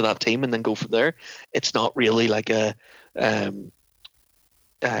playing for that team, and then go from there. It's not really like a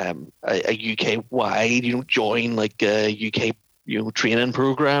UK wide. You don't join like a UK training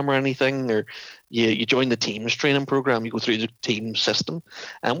program or anything, or you join the team's training program. You go through the team system,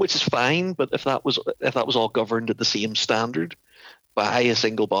 which is fine. But if that was all governed at the same standard, by a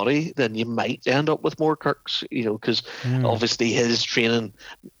single body, then you might end up with more Kirks, because obviously his training,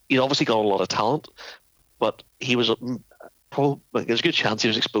 he obviously got a lot of talent, but he was there's a good chance he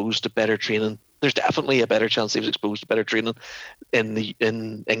was exposed to better training. There's definitely a better chance he was exposed to better training in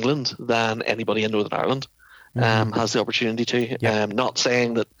England than anybody in Northern Ireland has the opportunity to. Yeah. Not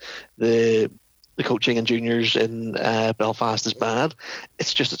saying that the coaching in juniors in Belfast is bad.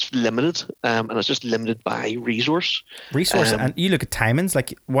 It's just it's limited, and it's just limited by resource. And you look at timings,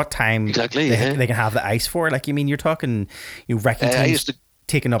 like what time exactly they can have the ice for. Like, you're talking recce teams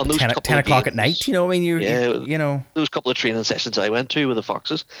taking up 10 o'clock at night. You know, I mean, you know, those couple of training sessions I went to with the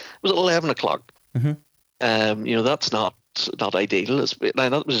Foxes, it was at 11 o'clock. That's not ideal.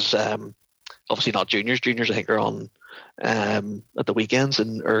 That was obviously not juniors. Juniors, I think, are on at the weekends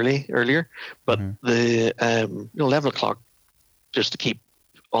and earlier, but the 11 o'clock just to keep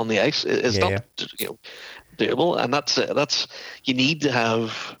on the ice is not doable, and that's you need to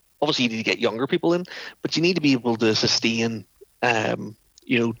have, obviously you need to get younger people in, but you need to be able to sustain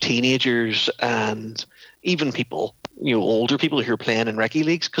teenagers and even people, older people who are playing in recce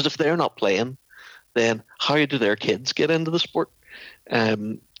leagues, because if they're not playing, then how do their kids get into the sport?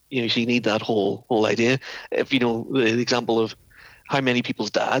 So you need that whole idea. If the example of how many people's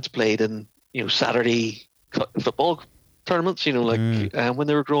dads played in Saturday football tournaments, when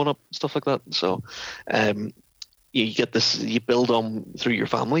they were growing up, stuff like that. So you get this, you build on through your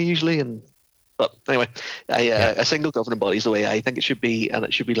family usually. But anyway, a single governing body is the way I think it should be, and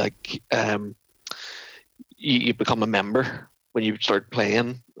it should be like you become a member when you start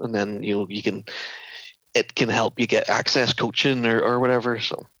playing, and then it can help you get access coaching or whatever.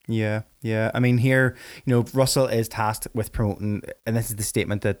 So yeah. I mean, here, Russell is tasked with promoting, and this is the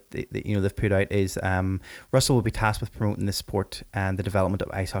statement that they've put out, is Russell will be tasked with promoting the sport and the development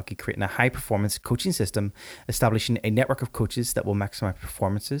of ice hockey, creating a high performance coaching system, establishing a network of coaches that will maximize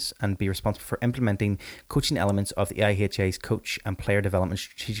performances, and be responsible for implementing coaching elements of the IHA's coach and player development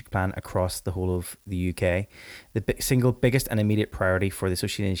strategic plan across the whole of the UK. The single biggest and immediate priority for the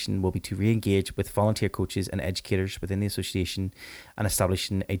association will be to re-engage with volunteer coaches and educators within the association, and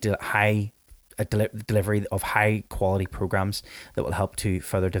establishing a delivery of high quality programs that will help to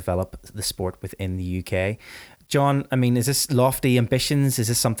further develop the sport within the UK. John, I mean, is this lofty ambitions? Is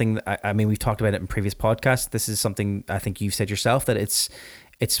this something that, I mean, we've talked about it in previous podcasts. This is something I think you've said yourself that it's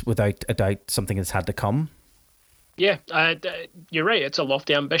without a doubt something that's had to come. Yeah, you're right. It's a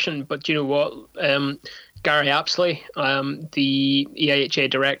lofty ambition, but you know what? Gary Apsley, the EIHA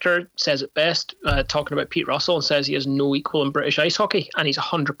director, says it best, talking about Pete Russell, and says he has no equal in British ice hockey, and he's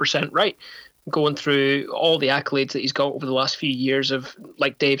 100% right. Going through all the accolades that he's got over the last few years of,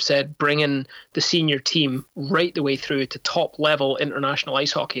 like Dave said, bringing the senior team right the way through to top level international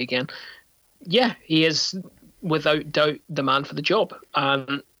ice hockey again. Yeah, he is without doubt the man for the job.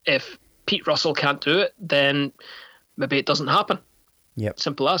 And if Pete Russell can't do it, then maybe it doesn't happen. Yep.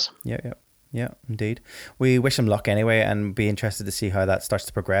 Simple as. Yeah, indeed. We wish him luck anyway, and be interested to see how that starts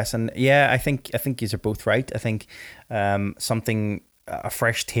to progress. And yeah, I think you're both right. I think a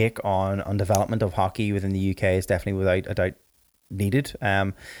fresh take on development of hockey within the UK is definitely without a doubt needed.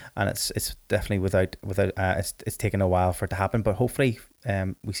 And it's definitely without it's taken a while for it to happen, but hopefully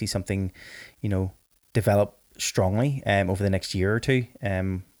we see something develop strongly over the next year or two.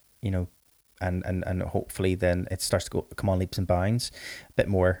 And hopefully then it starts to come on leaps and bounds. A bit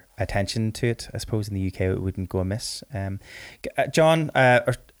more attention to it, I suppose. In the UK, it wouldn't go amiss. John,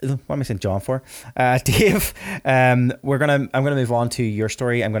 or what am I saying John for? Dave, I'm gonna move on to your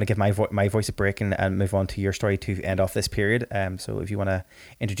story. I'm gonna give my voice a break and move on to your story to end off this period. So if you want to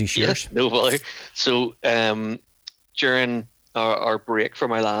introduce yours. No bother. So during our break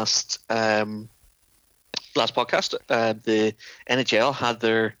from our last podcast, the NHL had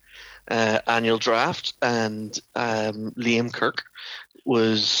their annual draft, and Liam Kirk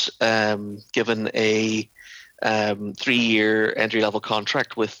was given a 3-year entry-level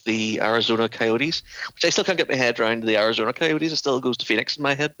contract with the Arizona Coyotes, which I still can't get my head around. The Arizona Coyotes, it still goes to Phoenix in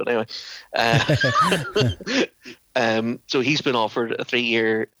my head, but anyway. So he's been offered a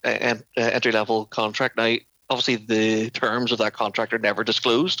 3-year entry-level contract. Now, obviously, the terms of that contract are never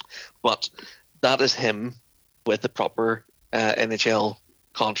disclosed, but that is him with the proper NHL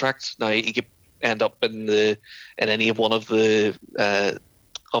contract. Now, he could end up in any of one of the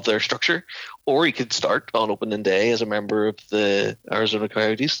of their structure, or he could start on opening day as a member of the Arizona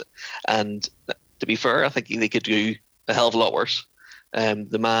Coyotes. And to be fair, I think they could do a hell of a lot worse.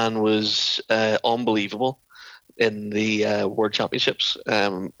 The man was unbelievable in the World Championships,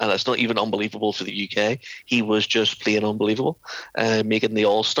 and it's not even unbelievable for the UK. He was just plain unbelievable, making the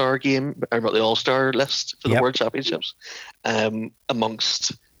All-Star game or the All-Star list for the World Championships,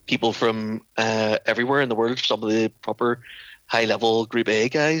 amongst people from everywhere in the world, some of the proper high-level Group A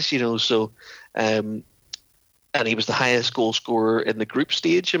guys, So, and he was the highest goal scorer in the group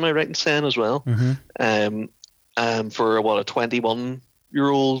stage. Am I right in saying as well? Mm-hmm. For a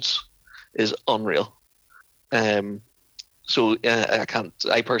 21-year-old is unreal. So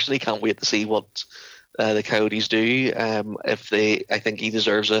I personally can't wait to see what the Coyotes do. I think he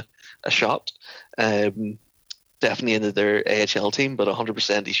deserves a shot. Definitely into their AHL team, but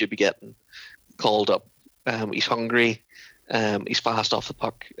 100% he should be getting called up. He's hungry. He's fast off the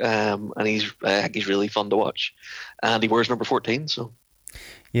puck, and I think he's really fun to watch. And he wears number 14, so.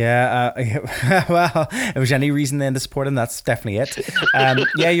 Yeah, well, if there's any reason then to support him, that's definitely it.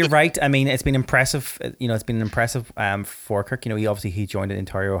 Yeah, you're right. I mean, it's been impressive. It's been impressive for Kirk. He joined the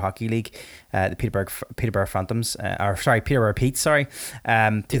Ontario Hockey League, the Peterborough Phantoms, Peterborough Petes,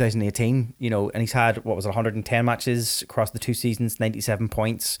 2018. And he's had 110 matches across the 2 seasons, 97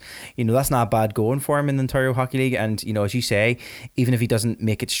 points. That's not bad going for him in the Ontario Hockey League. And as you say, even if he doesn't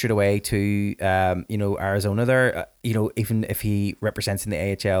make it straight away to Arizona, there, even if he represents in the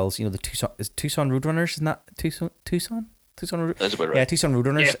AHLs, the Tucson Roadrunners, isn't that Tucson? That's about right. Yeah, Tucson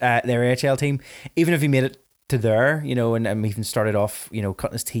Roadrunners, their AHL team. Even if he made it to there, and even started off,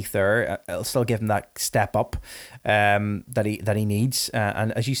 cutting his teeth there, it'll still give him that step up that he needs.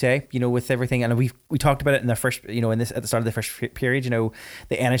 And as you say, with everything, and we talked about it in the first, in this at the start of the first period, the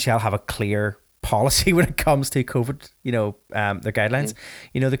NHL have a clear policy when it comes to COVID, their guidelines.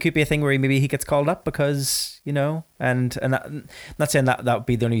 There could be a thing where maybe he gets called up because, and that, not saying that would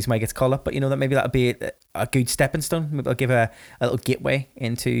be the only reason why he gets called up, but that maybe that would be a good stepping stone. Maybe it'll give a little gateway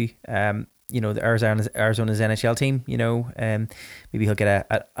into the Arizona's NHL team. Maybe he'll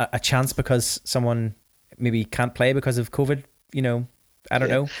get a chance because someone maybe can't play because of COVID. I don't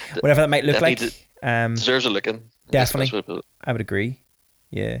know, whatever that might look like. Deserves a look in. Definitely, I would agree.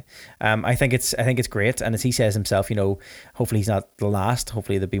 Yeah, I think it's great, and as he says himself, hopefully he's not the last.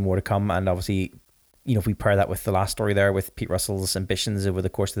 Hopefully there'll be more to come, and obviously, if we pair that with the last story there with Pete Russell's ambitions over the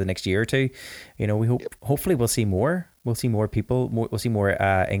course of the next year or two, hopefully we'll see more. We'll see more people. We'll see more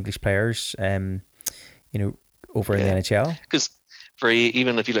English players, over in the NHL. Because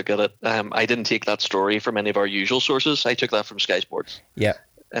even if you look at it, I didn't take that story from any of our usual sources. I took that from Sky Sports. Yeah.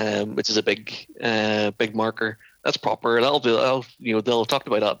 Which is a big marker. That's proper. They'll talk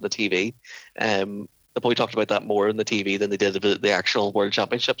about that in the TV. They'll probably talked about that more in the TV than they did the actual World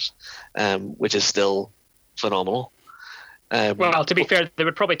Championships, which is still phenomenal. Well, to be fair, they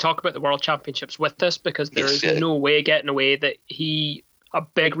would probably talk about the World Championships with this because there is no way getting away that a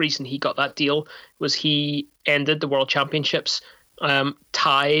big reason he got that deal was he ended the World Championships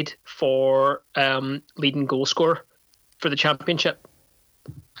tied for leading goal scorer for the championship.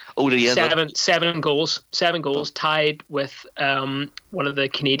 Oh, seven goals, tied with one of the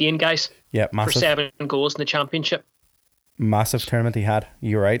Canadian guys. Yeah, massive. For 7 goals in the championship. Massive tournament he had.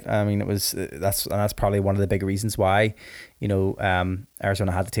 You're right. I mean, that's probably one of the big reasons why,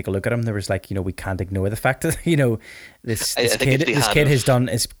 Arizona had to take a look at him. There was we can't ignore the fact that this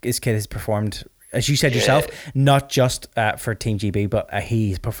kid has performed, as you said yourself, not just for Team GB, but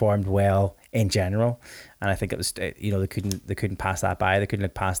he's performed well in general. And I think it was, they couldn't pass that by. They couldn't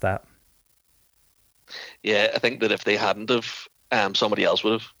look past that. Yeah, I think that if they hadn't have, somebody else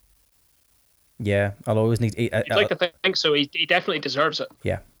would have. Yeah, I'll always need. You'd like to think so. He definitely deserves it.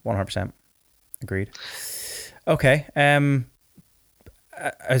 Yeah, 100%. Agreed. Okay.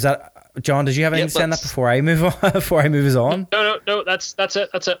 Is that John? Did you have anything to say on that before I move on? Before I move us on? No. That's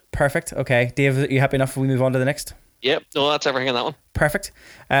it. Perfect. Okay, Dave, are you happy enough if we move on to the next? Yep. No, that's everything in that one. Perfect.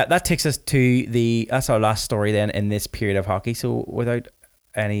 That takes us to that's our last story then in this period of hockey. So without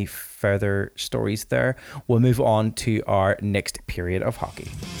any further stories there, we'll move on to our next period of hockey.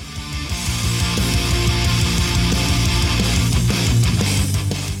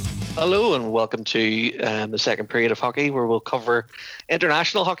 Hello and welcome to the second period of hockey, where we'll cover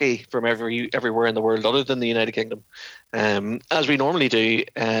international hockey from everywhere in the world other than the United Kingdom. As we normally do,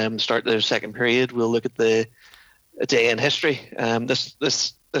 start the second period, we'll look at a day in history.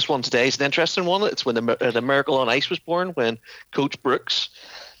 This one today is an interesting one. It's when the Miracle on Ice was born, when Coach Brooks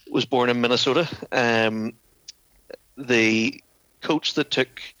was born in Minnesota. The coach that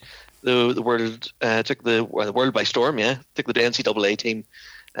took the world by storm, took the NCAA team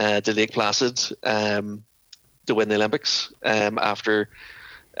to Lake Placid to win the Olympics after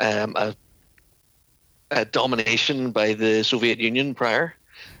a domination by the Soviet Union prior.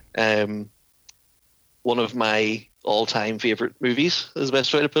 one of my all-time favorite movies is the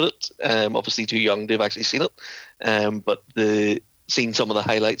best way to put it. Obviously too young to have actually seen it, but seeing some of the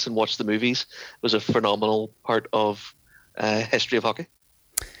highlights and watch the movies was a phenomenal part of history of hockey.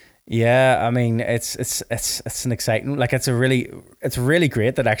 Yeah, I mean it's an exciting, like it's really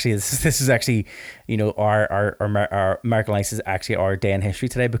great that actually this is actually, you know, our American Lights is actually our day in history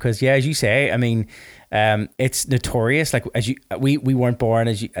today, because yeah, as you say, I mean, it's notorious, like as we weren't born,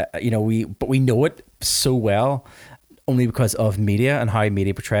 as you know, but we know it so well only because of media and how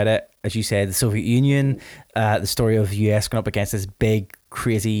media portrayed it. As you said, the Soviet Union, the story of the US going up against this big,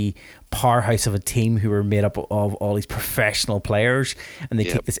 crazy powerhouse of a team who were made up of all these professional players, and they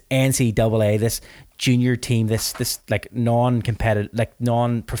take this NCAA, this junior team, this like non-competitive, like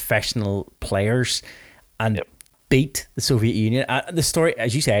non-professional players, and beat the Soviet Union. The story,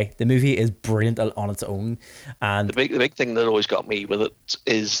 as you say, the movie is brilliant on its own. And the big thing that always got me with it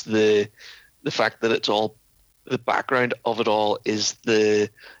is the fact that it's all, the background of it all is the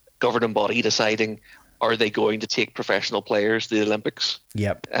governing body deciding, are they going to take professional players to the Olympics?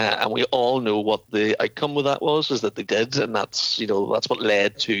 Yep. And we all know what the outcome of that was, is that they did, and that's what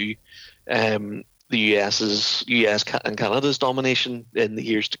led to the US and Canada's domination in the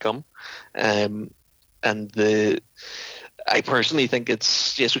years to come. And I personally think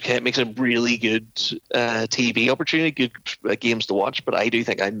it makes a really good TV opportunity, good games to watch. But I do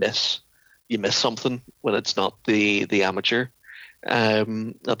think you miss something when it's not the amateur. At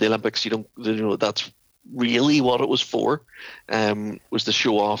the Olympics, that's really what it was for, was to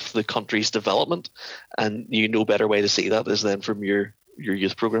show off the country's development, and no better way to see that is then from your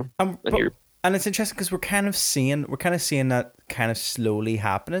youth program. And it's interesting because we're kind of seeing that kind of slowly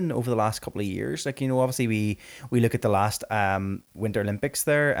happening over the last couple of years. Like, obviously we look at the last Winter Olympics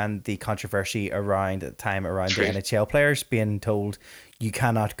there, and the controversy around the NHL players being told you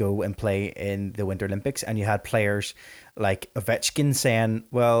cannot go and play in the Winter Olympics, and you had players like Ovechkin saying,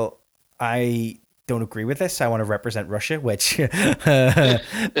 well, I don't agree with this, I want to represent Russia, which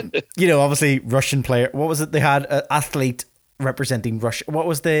obviously Russian player, what was it they had, athlete representing Russia, what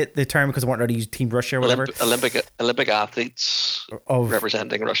was the term, because I weren't ready to use Team Russia or whatever, Olympic athletes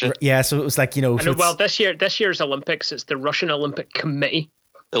representing Russia. Yeah, so it was like, well, this year's Olympics, it's the Russian Olympic Committee.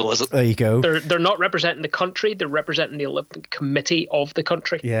 There you go. They're not representing the country, they're representing the Olympic Committee of the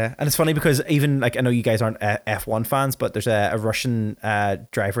country. Yeah, and it's funny because even, like, I know you guys aren't F1 fans, but there's a Russian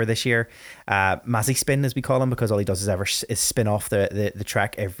driver this year, Mazzy Spin as we call him, because all he does is spin off the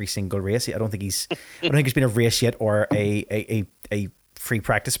track every single race. I don't think there's been a race yet or a free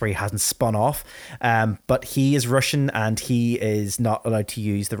practice where he hasn't spun off, but he is Russian and he is not allowed to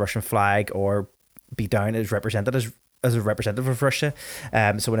use the Russian flag or be down as a representative of Russia.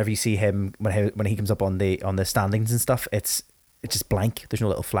 So whenever you see him when he comes up on the standings and stuff, it's just blank. There's no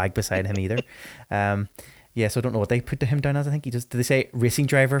little flag beside him either. So I don't know what they put him down as. I think did they say racing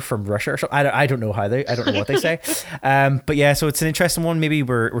driver from Russia or something? I don't know what they say. But yeah, so it's an interesting one. Maybe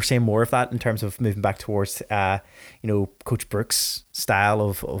we're seeing more of that in terms of moving back towards Coach Brooks' style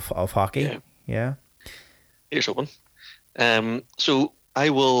of hockey. Yeah. Here's one. So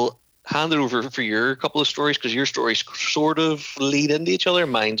I will hand it over for your couple of stories, because your stories sort of lead into each other.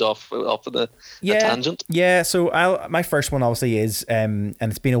 Mine's off of a tangent. Yeah. So my first one obviously is, and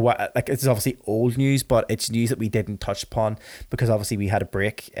it's been a while. Like, it's obviously old news, but it's news that we didn't touch upon because obviously we had a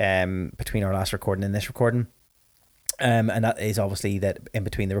break between our last recording and this recording. And that is obviously that in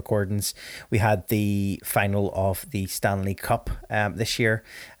between the recordings, we had the final of the Stanley Cup this year,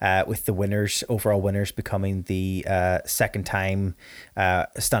 with the overall winners becoming the second time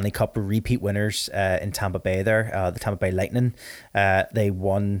Stanley Cup repeat winners in Tampa Bay there, the Tampa Bay Lightning. They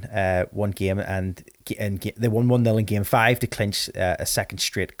won one game and they won 1-0 in Game 5 to clinch a second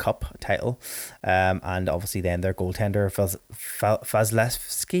straight Cup title. And obviously then their goaltender,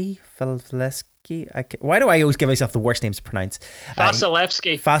 Vasilevsky, why do I always give myself the worst names to pronounce?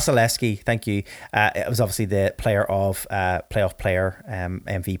 Vasilevsky, thank you. It was obviously the playoff player,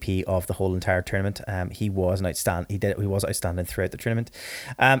 MVP of the whole entire tournament. He was outstanding. He was outstanding throughout the tournament.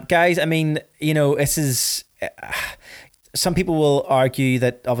 Guys, I mean, this is. Some people will argue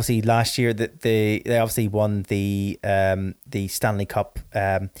that obviously last year that they obviously won the Stanley Cup.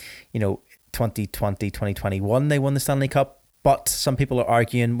 2020, 2021, they won the Stanley Cup. But some people are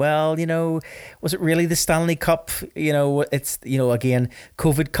arguing, well, was it really the Stanley Cup? It's, again,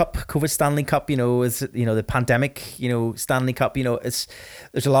 COVID Stanley Cup, is, the pandemic, Stanley Cup, there's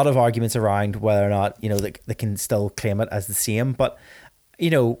a lot of arguments around whether or not, they can still claim it as the same. But,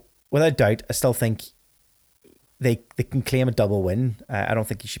 without doubt, I still think they can claim a double win. I don't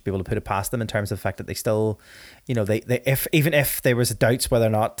think you should be able to put it past them in terms of the fact that they still, even if there was doubts whether or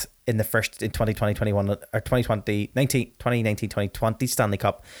not in the first in 2020-21 or 2019-2020 Stanley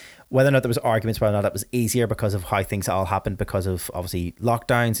Cup, whether or not there was arguments whether or not it was easier because of how things all happened, because of obviously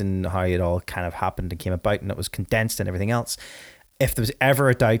lockdowns and how it all kind of happened and came about and it was condensed and everything else. If there was ever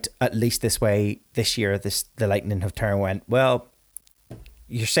a doubt, at least this year, the Lightning have turned and went, well,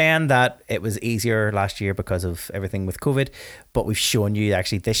 you're saying that it was easier last year because of everything with COVID, but we've shown you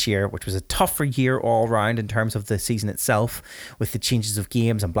actually this year, which was a tougher year all around in terms of the season itself, with the changes of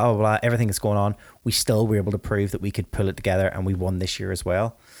games and blah, blah, blah, everything that's going on, we still were able to prove that we could pull it together, and we won this year as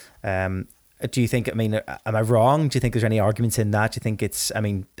well. Do you think, I mean, am I wrong? Do you think there's any arguments in that? Do you think it's, I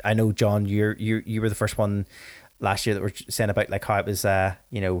mean, I know, John, you were the first one last year that were saying about like how it was, it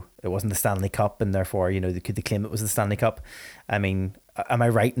wasn't the Stanley Cup, and therefore, could they claim it was the Stanley Cup? I mean, am I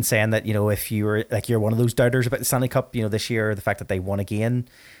right in saying that, if you were like, you're one of those doubters about the Stanley Cup, this year, the fact that they won again,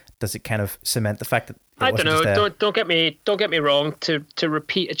 does it kind of cement the fact that I don't know. Don't get me wrong. To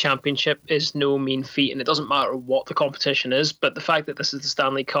repeat a championship is no mean feat, and it doesn't matter what the competition is. But the fact that this is the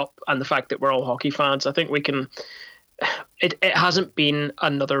Stanley Cup and the fact that we're all hockey fans, I think we can. It hasn't been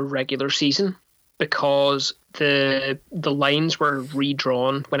another regular season because the lines were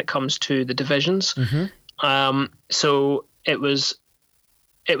redrawn when it comes to the divisions. Mm-hmm. So it was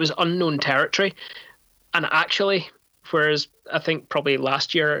unknown territory, and actually, whereas I think probably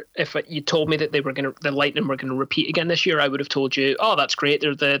last year, if you told me that the Lightning were going to repeat again this year, I would have told you, oh, that's great.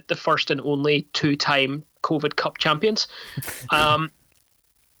 They're the first and only 2-time COVID Cup champions.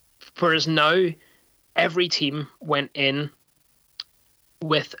 Whereas now, every team went in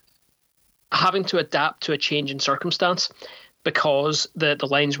with having to adapt to a change in circumstance, because the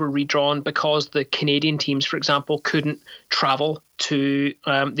lines were redrawn, because the Canadian teams, for example, couldn't travel to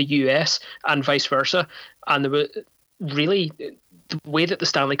the US and vice versa. And there were really, the way that the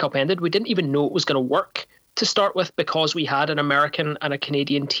Stanley Cup ended, we didn't even know it was going to work to start with, because we had an American and a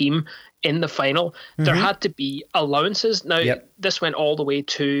Canadian team in the final. Mm-hmm. There had to be allowances. Now, This went all the way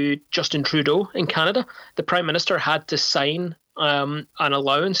to Justin Trudeau in Canada. The Prime Minister had to sign an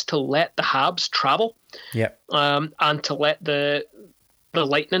allowance to let the Habs travel, and to let the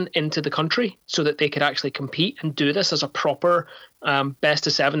Lightning into the country so that they could actually compete and do this as a proper best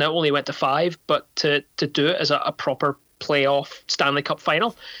of 7. It only went to 5, but to do it as a proper playoff Stanley Cup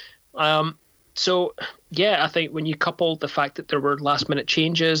final. So I think when you couple the fact that there were last minute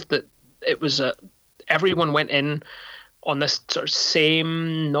changes, that it was everyone went in on this sort of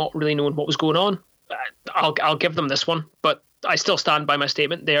same, not really knowing what was going on. I'll give them this one, but I still stand by my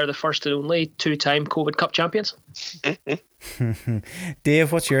statement. They are the first and only 2-time COVID Cup champions.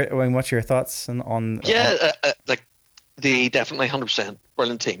 Dave, what's your thoughts on? Like the definitely 100%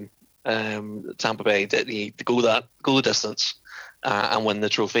 brilliant team. Tampa Bay, to go the distance and win the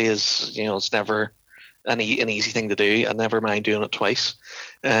trophy is, it's never an easy thing to do, and never mind doing it twice.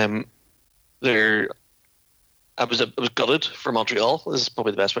 I was gutted for Montreal. This is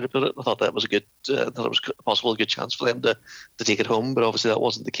probably the best way to put it. I thought that was a good chance for them to take it home, but obviously that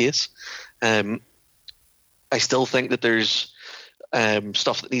wasn't the case. I still think that there's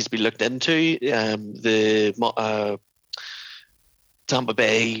stuff that needs to be looked into. Tampa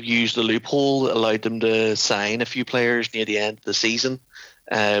Bay used the loophole that allowed them to sign a few players near the end of the season,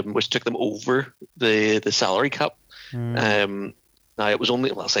 which took them over the salary cap. Now, it was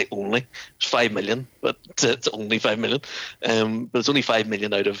only, well, I'll say only, it was 5 million, but it's only 5 million. But it's only 5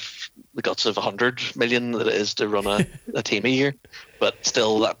 million out of the guts of 100 million that it is to run a team a year. But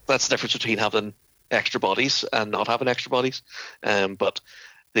still, that's the difference between having extra bodies and not having extra bodies. But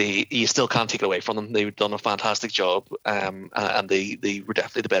you still can't take it away from them. They've done a fantastic job, and they were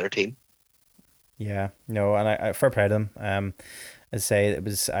definitely the better team. Yeah, no, and I fair play to them. As I say, it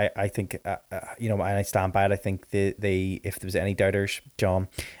was. I think, and I stand by it. I think they if there was any doubters, John,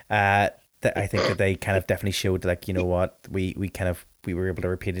 that I think that they kind of definitely showed, like, what, we were able to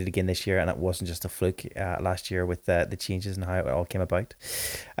repeat it again this year, and it wasn't just a fluke last year with the changes and how it all came about.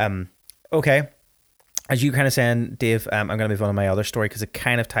 Okay, as you kind of saying, Dave, I'm going to move on to my other story because it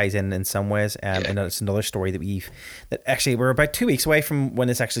kind of ties in some ways, and it's another story that actually we're about 2 weeks away from when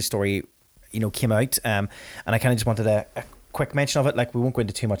this actually story, came out, and I kind of just wanted a quick mention of it. Like, we won't go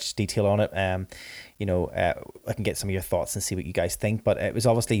into too much detail on it. I can get some of your thoughts and see what you guys think. But it was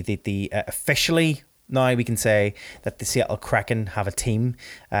obviously the officially now we can say that the Seattle Kraken have a team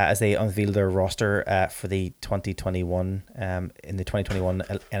as they unveiled their roster for the 2021 in the 2021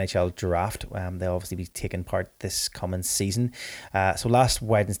 NHL draft. They'll obviously be taking part this coming season. So last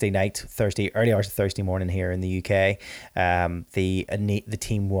Wednesday night, early hours of Thursday morning here in the UK, the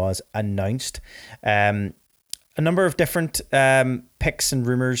team was announced. a number of different picks and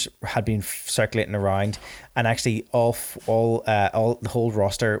rumors had been circulating around, and actually all the whole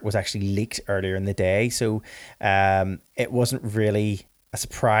roster was actually leaked earlier in the day. So it wasn't really a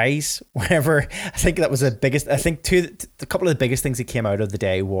surprise whenever. I think that was a couple of the biggest things that came out of the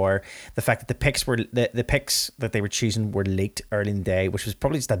day were the fact that the picks that they were choosing were leaked early in the day, which was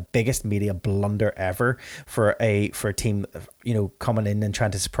probably just the biggest media blunder ever for a team, coming in and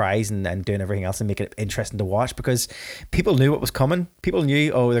trying to surprise and doing everything else and make it interesting to watch, because people knew what was coming. People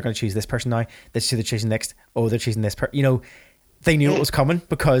knew, oh, they're going to choose this person now. This is who they're choosing next. Oh, they're choosing this person. They knew it was coming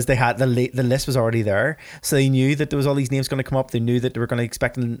because they had the list was already there. So they knew that there was all these names going to come up. They knew that they were going to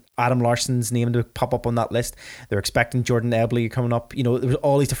expect Adam Larsson's name to pop up on that list. They were expecting Jordan Eberle coming up. There was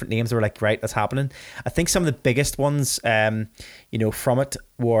all these different names. They were like, right, that's happening. I think some of the biggest ones, from it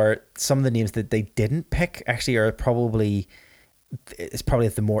were some of the names that they didn't pick actually are probably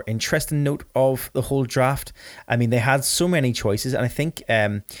the more interesting note of the whole draft. I mean, they had so many choices, and I think,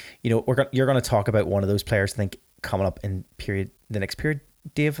 you're going to talk about one of those players, I think, coming up in the next period,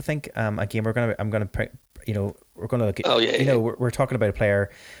 Dave. I think again we're talking about a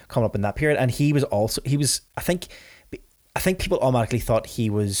player coming up in that period, and he was I think people automatically thought he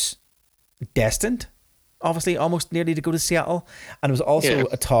was destined, obviously almost nearly to go to Seattle. And there was also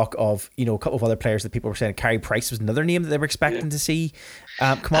a talk of a couple of other players that people were saying. Carey Price was another name that they were expecting to see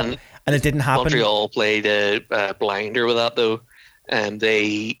come up, and it didn't happen. Montreal played a blinder with that though, and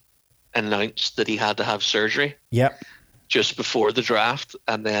they announced that he had to have surgery. Yep. Just before the draft,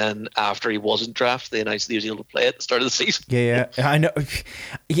 and then after he wasn't drafted, they announced that he was able to play at the start of the season. Yeah, I know.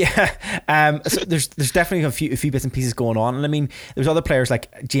 Yeah, so there's definitely a few bits and pieces going on, and I mean, there's other players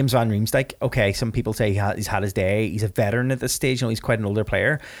like James Van Riemsdyk. Okay, some people say he's had his day. He's a veteran at this stage. He's quite an older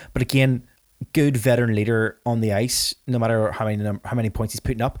player, but again, good veteran leader on the ice, no matter how many points he's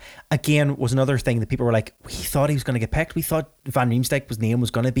putting up. Again, was another thing that people were like, we thought he was going to get picked. We thought Van Riemsdyk's name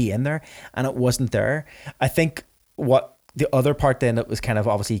was going to be in there, and it wasn't there. I think what the other part then that was kind of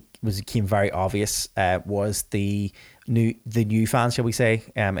obviously became very obvious was the new fans, shall we say,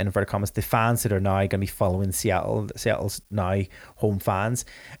 in inverted commas, the fans that are now going to be following Seattle's now home fans.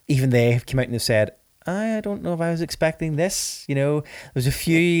 Even they came out and have said, I don't know if I was expecting this. There's a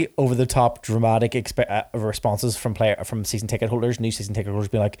few over the top dramatic responses from season ticket holders, new season ticket holders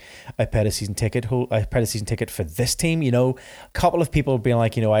being like, I paid a season ticket for this team. A couple of people being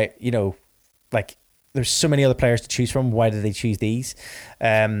like, like, there's so many other players to choose from. Why did they choose these?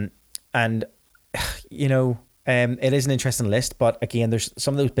 It is an interesting list, but again, there's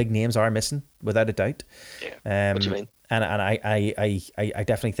some of those big names are missing without a doubt. Yeah. What do you mean? And I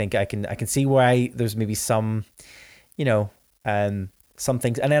definitely think I can see why there's maybe some, some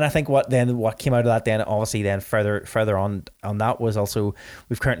things. And then I think what came out of that then obviously then further on that was also,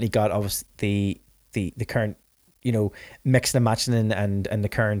 we've currently got obviously the current, mixing and matching and the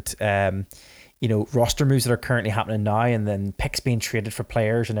current roster moves that are currently happening now, and then picks being traded for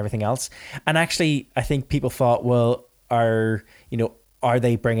players and everything else. And actually, I think people thought, well, are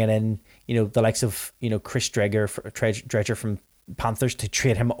they bringing in, the likes of, Chris Dredger from Panthers to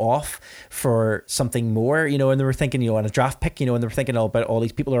trade him off for something more, and they were thinking, on a draft pick, and they were thinking about all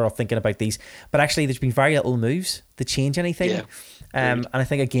these people are all thinking about these, but actually there's been very little moves to change anything. Yeah. And I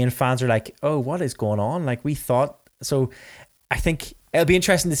think again, fans are like, oh, what is going on? Like we thought. So I think it'll be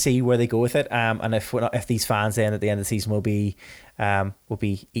interesting to see where they go with it, and if these fans then at the end of the season will be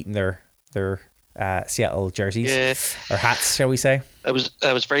eating their Seattle jerseys or hats, shall we say? I was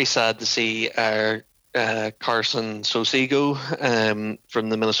very sad to see our Carson Soucy go from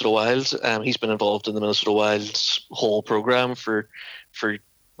the Minnesota Wild. He's been involved in the Minnesota Wild's whole program for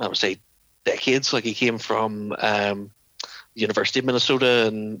I would say decades. Like, he came from the University of Minnesota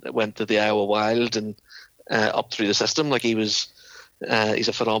and went to the Iowa Wild and up through the system. Like, he's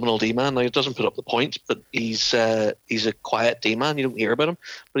a phenomenal D-man. Now, he doesn't put up the points, but he's a quiet D-man. You don't hear about him,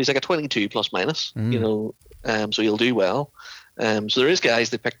 but he's like a 22 plus minus, so he'll do well. So there is guys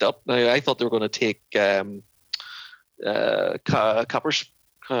they picked up. Now, I thought they were going to take Coppers,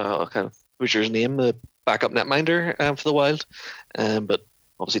 who's his name, the backup netminder for the Wild, but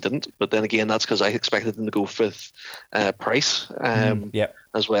obviously didn't. But then again, that's because I expected them to go with Price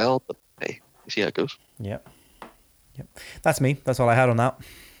as well. But hey, you see how it goes. Yep. That's me. That's all I had on that.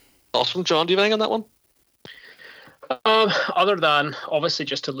 Awesome. John, do you have anything on that one? Other than obviously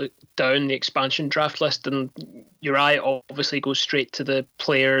just to look down the expansion draft list, and your eye obviously goes straight to the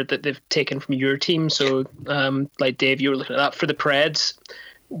player that they've taken from your team. So, like Dave, you were looking at that for the Preds.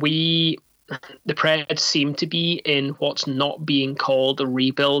 The Preds seem to be in what's not being called a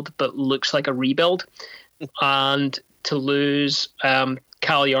rebuild, but looks like a rebuild. And to lose Cal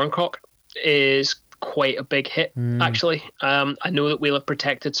Yarncroc is quite a big hit, actually. I know that we'll have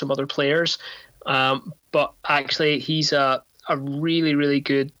protected some other players, but actually he's a really, really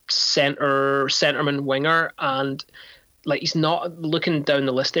good centerman winger, and like he's not, looking down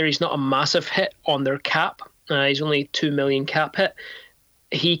the list there, he's not a massive hit on their cap. He's only 2 million cap hit.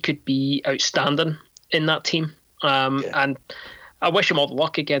 He could be outstanding in that team. And I wish him all the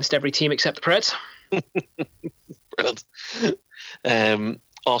luck against every team except the Preds. Brilliant.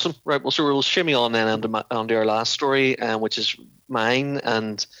 Awesome. Right, well, so we'll shimmy on then onto our last story, which is mine,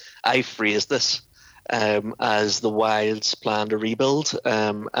 and I phrased this as the Wild's plan to rebuild,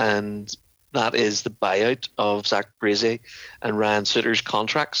 and that is the buyout of Zach Parise and Ryan Suter's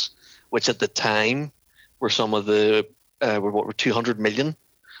contracts, which at the time were some of the were 200 million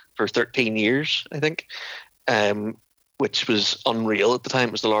for 13 years, I think, which was unreal at the time.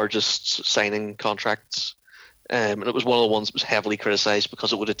 It was the largest signing contracts, and it was one of the ones that was heavily criticised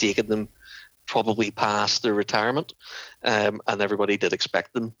because it would have taken them probably past their retirement, and everybody did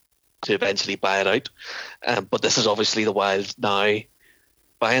expect them to eventually buy it out. But this is obviously the Wild now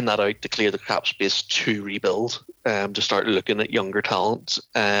buying that out to clear the cap space to rebuild, to start looking at younger talent,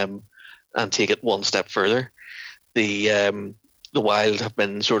 and take it one step further. The Wild have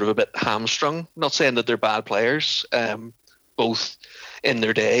been sort of a bit hamstrung. Not saying that they're bad players. Both in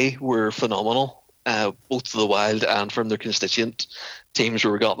their day were phenomenal. Both the Wild and from their constituent teams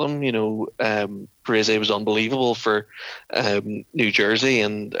where we got them. You know, Parise was unbelievable for New Jersey,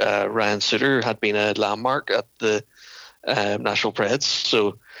 and Ryan Suter had been a landmark at the Nashville Preds.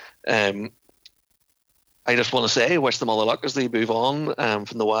 So I just want to say, wish them all the luck as they move on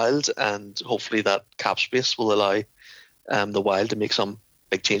from the Wild, and hopefully that cap space will allow the Wild to make some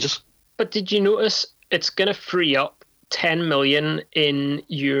big changes. But did you notice it's going to free up 10 million in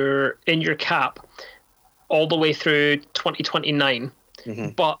your cap all the way through 2029,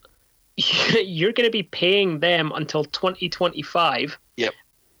 but you're going to be paying them until 2025. Yep.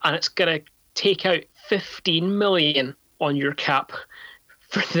 And it's going to take out 15 million on your cap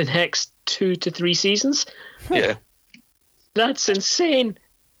for the next 2 to 3 seasons. Yeah. That's insane.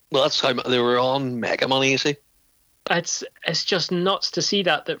 Well, that's how they were on mega money, you see. It's just nuts to see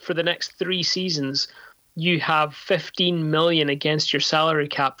that for the next 3 seasons you have 15 million against your salary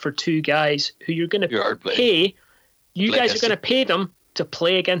cap for 2 guys who you're going to pay. You guys are going to pay them to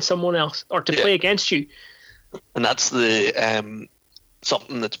play against someone else, or to play against you. And that's the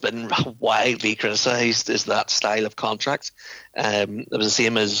something that's been widely criticised, is that style of contract. It was the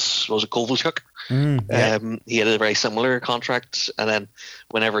same as, was it Kovalchuk? He had a very similar contract, and then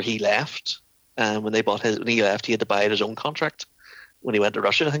whenever he left, when he left, he had to buy his own contract when he went to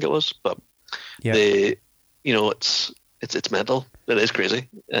Russia, I think it was. But it's mental. It is crazy,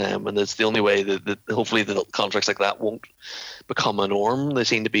 and it's the only way that hopefully the contracts like that won't become a norm. They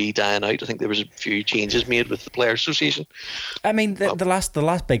seem to be dying out. I think there was a few changes made with the Players Association. I mean, the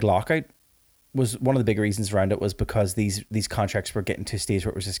last big lockout was one of the big reasons around it was because these contracts were getting to a stage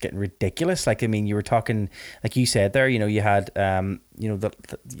where it was just getting ridiculous. Like, I mean, you were talking, like you said there, you know, you had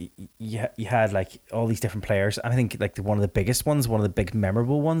you had like all these different players. I think like one of the biggest ones, one of the big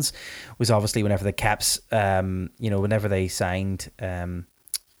memorable ones, was obviously whenever the Caps, whenever they signed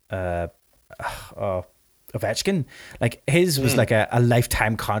Ovechkin, like his was like a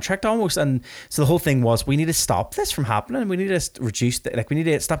lifetime contract almost, and so the whole thing was, we need to stop this from happening. We need to reduce we need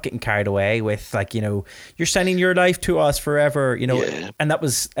to stop getting carried away with, like, you know, you're signing your life to us forever, you know. And that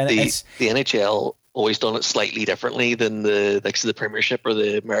was, and the NHL always done it slightly differently than the Premiership or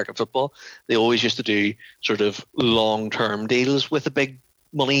the American football. They always used to do sort of long-term deals with a big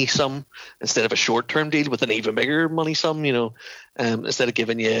money sum instead of a short-term deal with an even bigger money sum, you know. Instead of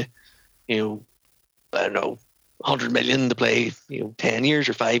giving you know, I don't know, 100 million to play, 10 years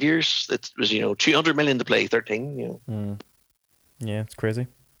or 5 years. It was, 200 million to play 13, Yeah, it's crazy.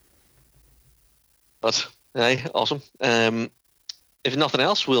 But, awesome. If nothing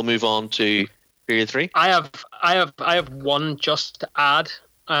else, we'll move on to period 3. I have one just to add.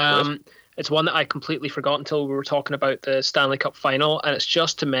 It's one that I completely forgot until we were talking about the Stanley Cup final, and it's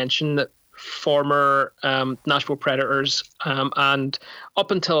just to mention that former Nashville Predators and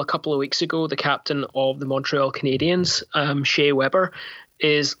up until a couple of weeks ago, the captain of the Montreal Canadiens, Shea Weber,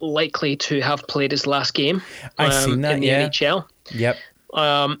 is likely to have played his last game seen that, in the NHL. Yep.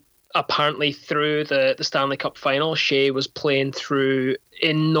 Apparently through the Stanley Cup final, Shea was playing through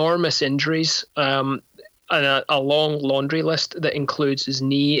enormous injuries, and a long laundry list that includes his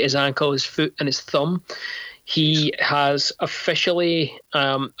knee, his ankle, his foot, and his thumb. He has officially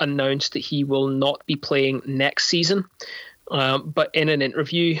announced that he will not be playing next season. But in an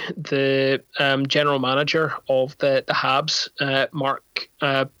interview, the general manager of the Habs, Mark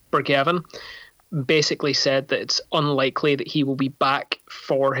Bergevin, basically said that it's unlikely that he will be back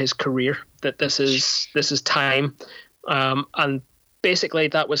for his career, that this is time, and basically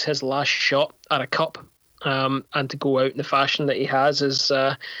that was his last shot at a cup, and to go out in the fashion that he has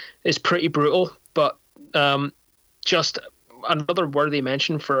is pretty brutal. But just another worthy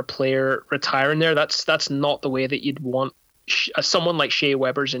mention for a player retiring there. That's not the way that you'd want someone like Shea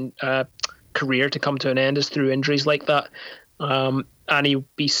Weber's career to come to an end, is through injuries like that. And he'll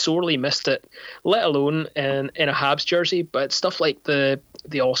be sorely missed it, let alone in a Habs jersey. But stuff like the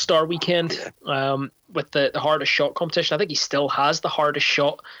All-Star weekend, with the hardest shot competition, I think he still has the hardest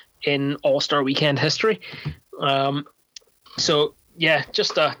shot in All-Star weekend history. So yeah,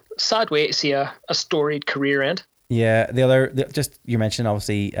 just a sad way to see a storied career end. Yeah, just you mentioned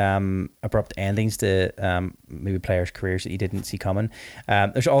obviously abrupt endings to maybe players' careers that you didn't see coming.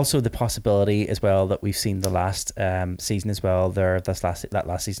 There's also the possibility as well that we've seen the last season as well. That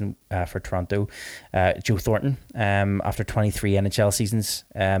last season for Toronto, Joe Thornton. After 23 NHL seasons,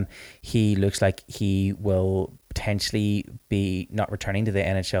 he looks like he will potentially be not returning to the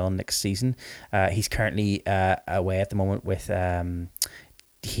NHL next season. He's currently away at the moment with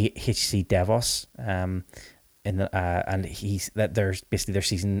HC Davos. And there's basically their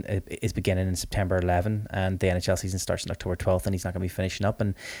season is beginning in September 11, and the NHL season starts on October 12th, and he's not going to be finishing up.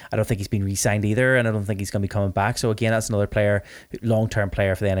 And I don't think he's been re-signed either, and I don't think he's going to be coming back. So again, that's another player, long-term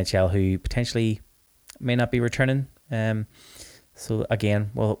player for the NHL, who potentially may not be returning. So again,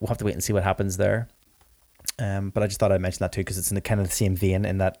 we'll have to wait and see what happens there. But I just thought I'd mention that too, because it's in the kind of the same vein,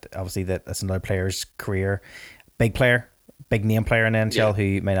 in that obviously that's another player's career, big name player in the NHL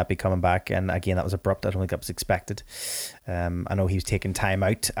who may not be coming back. And again, that was abrupt. I don't think that was expected. I know he was taking time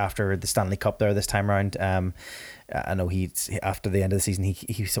out after the Stanley Cup there this time around. I know after the end of the season,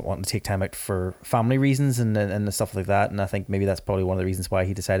 he was wanting to take time out for family reasons and stuff like that. And I think maybe that's probably one of the reasons why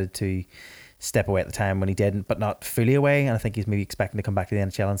he decided to step away at the time when he did, but not fully away. And I think he's maybe expecting to come back to the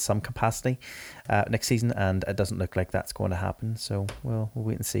NHL in some capacity next season. And it doesn't look like that's going to happen. So we'll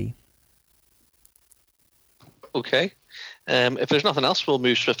wait and see. Okay. If there's nothing else, we'll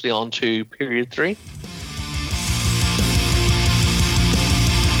move swiftly on to period 3.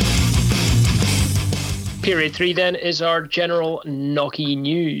 Period 3 then is our general Knocky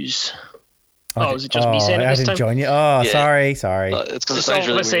news. Was it just me saying it this time? I didn't join you. Oh, yeah. Sorry. It's because it sounds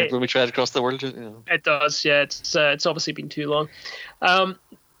really weird when we try it across the world. You know. It does, yeah. It's obviously been too long.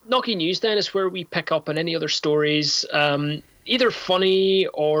 Knocky news then is where we pick up on any other stories, either funny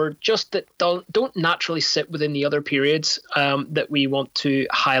or just that don't naturally sit within the other periods that we want to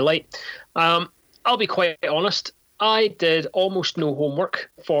highlight. I'll be quite honest. I did almost no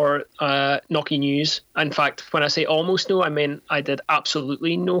homework for Knocky News. In fact, when I say almost no, I mean I did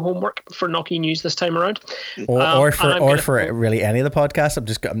absolutely no homework for Knocky News this time around. Or for really any of the podcasts. I'm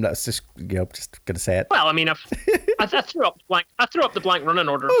just going to say it. Well, I mean, I threw up the blank running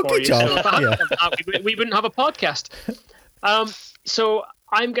order for you. Job. So if I hadn't done that, we wouldn't have a podcast. So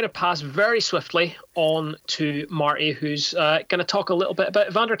I'm going to pass very swiftly on to Marty, who's going to talk a little bit about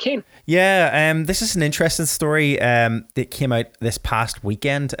Evander Kane. Yeah, this is an interesting story that came out this past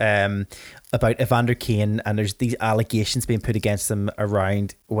weekend about Evander Kane, and there's these allegations being put against him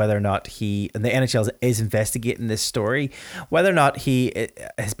around whether or not and the NHL is investigating this story, whether or not he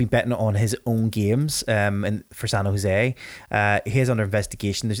has been betting on his own games for San Jose. He is under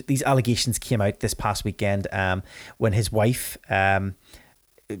investigation. These allegations came out this past weekend when his wife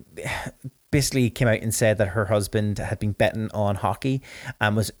basically came out and said that her husband had been betting on hockey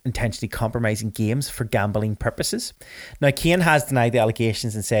and was intentionally compromising games for gambling purposes. Now, Kane has denied the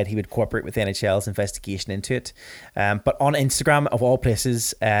allegations and said he would cooperate with the NHL's investigation into it. But on Instagram, of all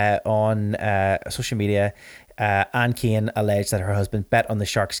places, on social media, Anne Kane alleged that her husband bet on the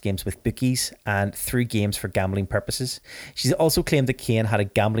Sharks games with bookies and threw games for gambling purposes. She's also claimed that Kane had a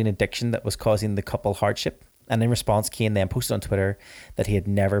gambling addiction that was causing the couple hardship. And in response, Kane then posted on Twitter that he had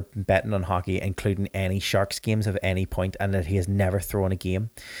never been betting on hockey, including any Sharks games of any point, and that he has never thrown a game.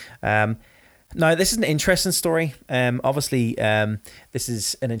 Now, this is an interesting story. Obviously, this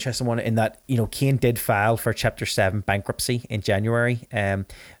is an interesting one in that, Kane did file for Chapter 7 bankruptcy in January,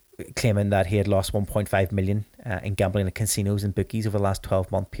 claiming that he had lost 1.5 million in gambling at casinos and bookies over the last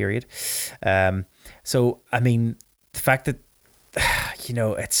 12-month period. So, I mean, the fact that,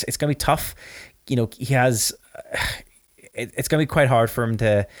 it's going to be tough. He has. It's going to be quite hard for him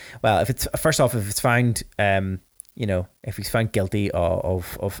to. Well, if it's found, if he's found guilty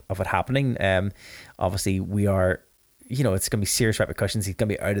of it happening, obviously we are. It's going to be serious repercussions. He's going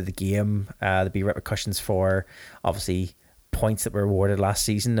to be out of the game. There'll be repercussions for obviously points that were awarded last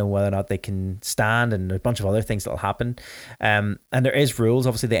season and whether or not they can stand, and a bunch of other things that will happen. And there is rules.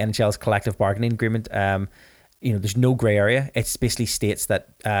 Obviously, the NHL's collective bargaining agreement, there's no grey area. It basically states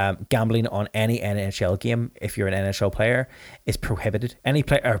that gambling on any NHL game, if you're an NHL player, is prohibited. Any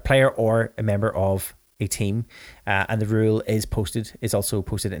player or a member of a team, and the rule is also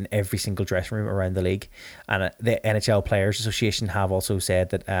posted in every single dressing room around the league. And the NHL Players Association have also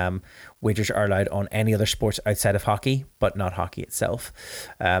said that wagers are allowed on any other sports outside of hockey, but not hockey itself.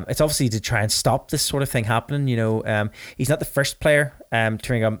 It's obviously to try and stop this sort of thing happening. He's not the first player to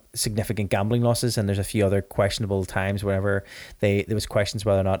bring up significant gambling losses, and there's a few other questionable times whenever there was questions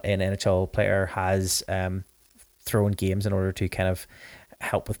whether or not an NHL player has thrown games in order to kind of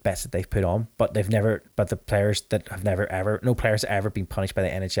help with bets that they've put on, but the players that have no players have ever been punished by the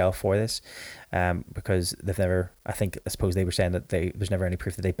NHL for this, because they've never, I suppose they were saying that there's never any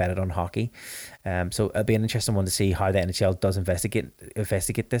proof that they betted on hockey. So it'll be an interesting one to see how the NHL does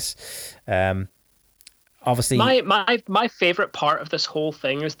investigate this. Obviously, my favorite part of this whole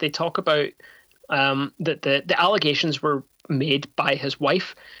thing is they talk about that the allegations were made by his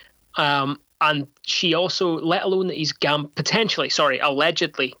wife. And she also, let alone that he's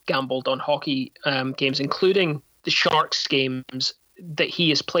allegedly gambled on hockey games, including the Sharks games that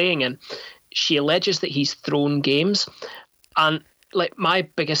he is playing in. She alleges that he's thrown games. And like, my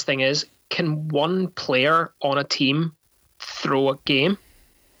biggest thing is, can one player on a team throw a game?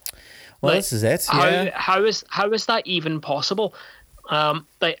 Well, this is it. Yeah. How is that even possible?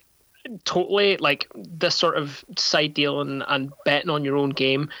 Totally, like, this sort of side deal and betting on your own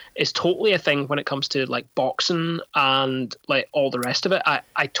game is totally a thing when it comes to like boxing and like all the rest of it. I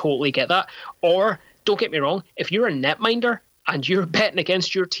totally get that. Or don't get me wrong, if you're a netminder and you're betting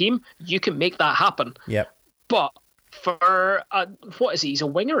against your team, you can make that happen. Yep. But for what is he? He's a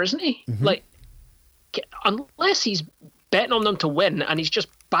winger, isn't he? Mm-hmm. Like, unless he's betting on them to win and he's just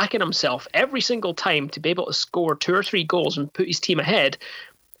backing himself every single time to be able to score 2 or 3 goals and put his team ahead.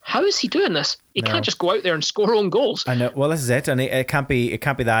 How is he doing this? He can't just go out there and score own goals. I know. Well, this is it, and it can't be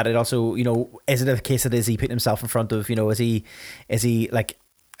that. It also, is it a case that is he putting himself in front of, is he like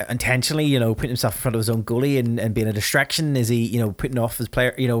intentionally, putting himself in front of his own goalie and being a distraction? Is he, putting off his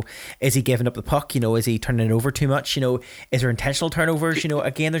player? Is he giving up the puck? Is he turning it over too much? Is there intentional turnovers?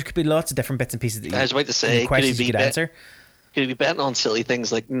 Again, there could be lots of different bits and pieces. That I was about to say, questions you could answer. Could he be betting on silly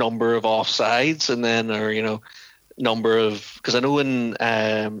things like number of offsides, and then, or number of, because I know in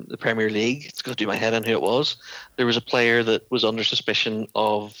the Premier League, it's going to do my head in who it was, there was a player that was under suspicion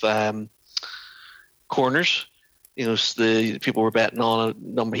of corners. The people were betting on a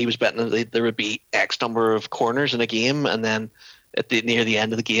number. He was betting that there would be X number of corners in a game, and then near the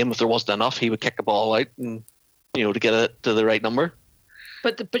end of the game, if there wasn't enough, he would kick the ball out and to get it to the right number.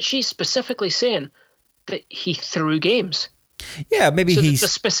 But she's specifically saying that he threw games. Yeah, maybe so the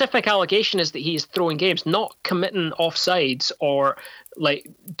specific allegation is that he's throwing games, not committing offsides or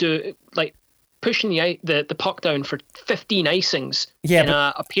pushing the puck down for 15 icings in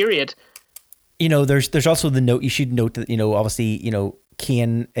a period. There's also the note. You should note that obviously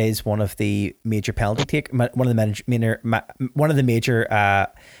Kane is one of the major penalty one of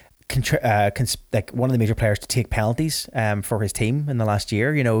the major players to take penalties for his team in the last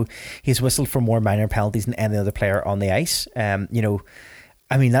year. He's whistled for more minor penalties than any other player on the ice.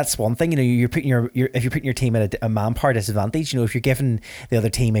 That's one thing. You're putting if you're putting your team at a manpower disadvantage. If you're giving the other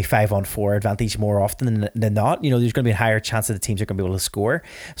team a 5-on-4 advantage more often than not, there's going to be a higher chance that the teams are going to be able to score.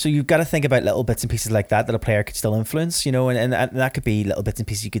 So you've got to think about little bits and pieces like that a player could still influence. And that could be little bits and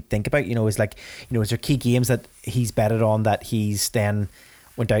pieces you could think about. Is there key games that he's betted on that he's then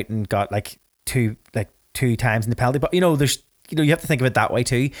went out and got two times in the penalty, but there's you have to think of it that way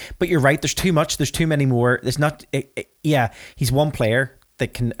too. But you're right, there's too much, there's too many more. There's not he's one player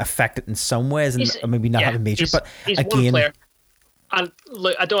that can affect it in some ways and maybe not have a major, but he's again, one player. And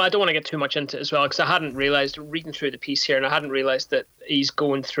look, I don't want to get too much into it as well, because I hadn't realized, reading through the piece here, and I hadn't realized that he's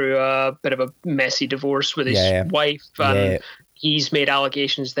going through a bit of a messy divorce with his wife, and he's made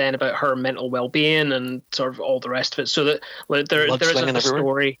allegations then about her mental well-being and sort of all the rest of it. So that there is a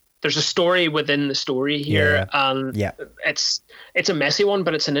story. There's a story within the story here, and it's a messy one,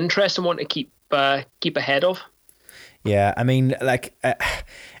 but it's an interesting one to keep ahead of. Yeah,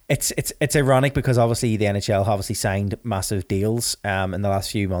 it's ironic because obviously the NHL obviously signed massive deals in the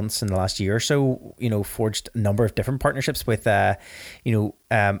last few months, in the last year or so, forged a number of different partnerships with MGM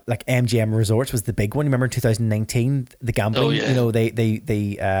Resorts was the big one. Remember in 2019, the gambling,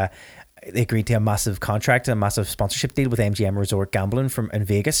 they they agreed to a massive contract, a massive sponsorship deal with MGM Resort Gambling in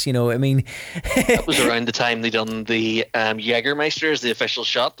Vegas. You know, I mean, that was around the time they done the Jägermeister as the official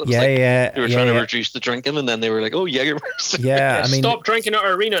shot. It was they were trying to reduce the drinking, and then they were like, "Oh, Jägermeister." Yeah, I mean, stop drinking at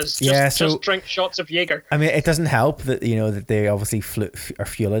arenas. Just drink shots of Jaeger. I mean, it doesn't help that that they obviously are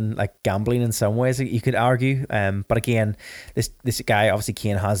fueling like gambling in some ways. You could argue, but again, this guy obviously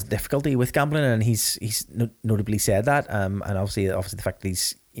Kane has difficulty with gambling, and he's notably said that. And obviously the fact that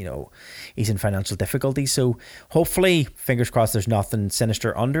he's in financial difficulty. So hopefully, fingers crossed, there's nothing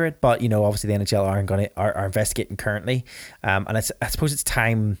sinister under it. But obviously the NHL are investigating currently, and I suppose it's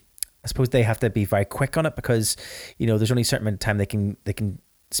time. I suppose they have to be very quick on it because there's only a certain amount of time they can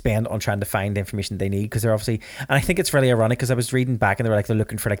spend on trying to find the information they need, because they're obviously, and I think it's really ironic because I was reading back and they're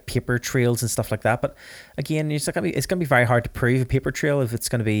looking for like paper trails and stuff like that. But again, it's going to be very hard to prove a paper trail if it's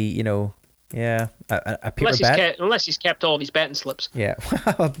going to be a paper bet. Unless he's kept all of his betting slips. Yeah,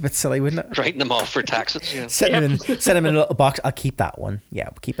 a bit silly, wouldn't it? Writing them off for taxes. Yeah. Set them in a little box. I'll keep that one. Yeah,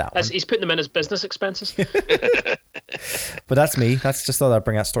 we'll keep that one. He's putting them in as business expenses. But that's me. That's just thought I'd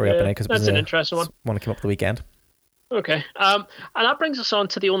bring that story up because that's an interesting one. One that came up the weekend. Okay. And that brings us on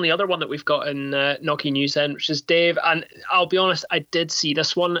to the only other one that we've got in Knocky News then, which is Dave. And I'll be honest, I did see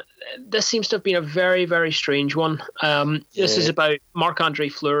this one. This seems to have been a very, very strange one. This is about Marc-Andre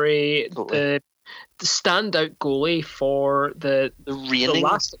Fleury, the standout goalie for the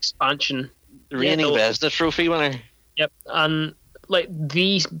last expansion. The reigning Vezina Trophy winner. Yep. And like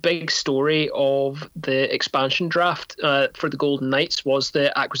the big story of the expansion draft for the Golden Knights was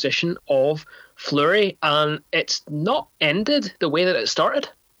the acquisition of Fleury, and it's not ended the way that it started.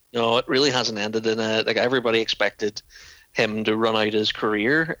 No, it really hasn't ended. Like everybody expected him to run out his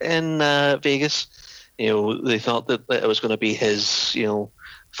career in Vegas. They thought that it was going to be his,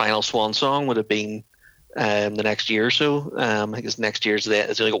 final swan song would have been the next year or so. I think his next year's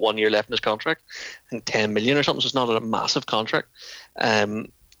it's only got 1 year left in his contract. I think 10 million or something. So it's not a massive contract.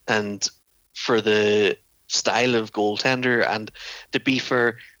 And for the style of goaltender, and to be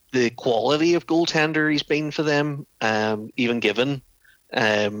fair, the quality of goaltender he's been for them, even given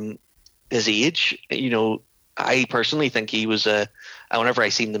his age, I personally think he was whenever I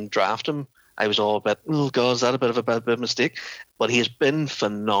seen them draft him, I was all about, oh God, is that a bit of a bad mistake? But he has been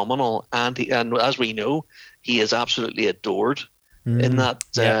phenomenal, and as we know, he is absolutely adored in that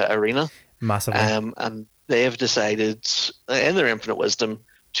arena. Massively. And they have decided, in their infinite wisdom,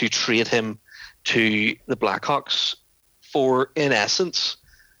 to trade him to the Blackhawks for, in essence,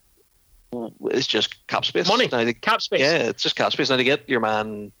 it's just cap space. Money. Cap space. Yeah, it's just cap space. Now to get your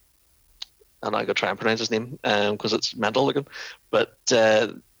man, and I got to try and pronounce his name because it's mental looking, but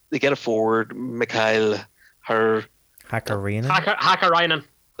they get a forward, Mikhail Hakkarainen.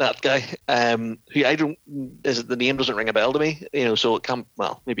 That guy, who the name doesn't ring a bell to me, so it can't,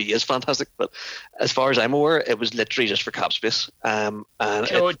 well, maybe he is fantastic, but as far as I'm aware, it was literally just for cap space. And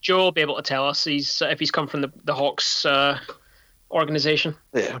Joe will be able to tell us if he's come from the Hawks organization.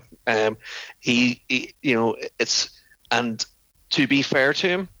 Yeah. He it's, and to be fair to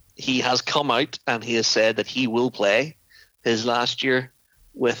him, he has come out and he has said that he will play his last year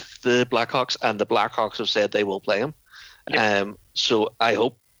with the Blackhawks, and the Blackhawks have said they will play him. Yep. So I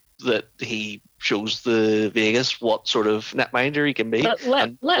hope that he shows the Vegas what sort of netminder he can be. Let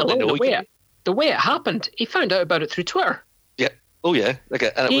alone the way it happened. He found out about it through Twitter. Yeah. Oh yeah.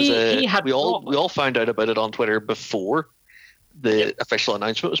 We all found out about it on Twitter before the official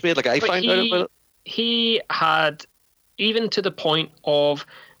announcement was made. I found out about it. He had, even to the point of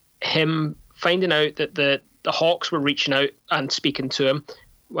him finding out that the Hawks were reaching out and speaking to him.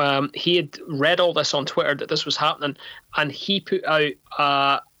 He had read all this on Twitter that this was happening, and he put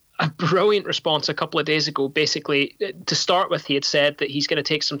out a brilliant response a couple of days ago. Basically, to start with, he had said that he's going to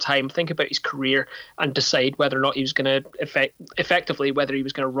take some time, think about his career, and decide whether or not he was going to effectively whether he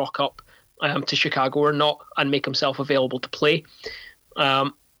was going to rock up to Chicago or not and make himself available to play.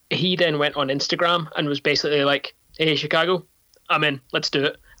 He then went on Instagram and was basically like, "Hey, Chicago, I'm in. Let's do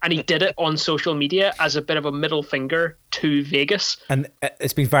it." And he did it on social media as a bit of a middle finger to Vegas. And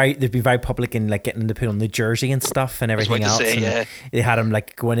they've been very public in getting to put on the jersey and stuff and everything else. They had him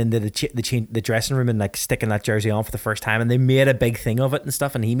going into the dressing room and sticking that jersey on for the first time, and they made a big thing of it and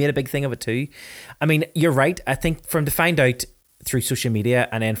stuff. And he made a big thing of it too. I mean, you're right. I think from to find out through social media,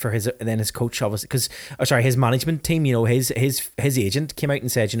 and then his coach, obviously, his management team, his agent came out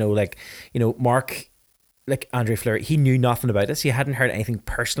and said, Mark. Andre Fleury, he knew nothing about this. He hadn't heard anything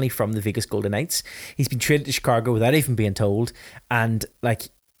personally from the Vegas Golden Knights. He's been traded to Chicago without even being told. And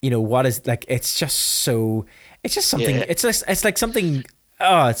what is it's just so, it's just something. Yeah. It's like something.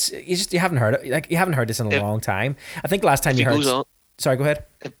 Oh, you haven't heard it. You haven't heard this in a long time. I think last time you heard. Sorry, go ahead.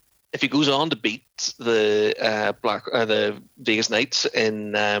 if he goes on to beat the the Vegas Knights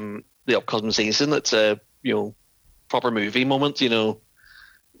in the upcoming season, it's a proper movie moment.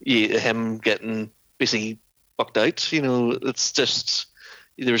 Him getting basically fucked out. It's just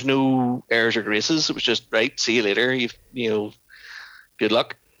there's no airs or graces. It was just right. See you later. Good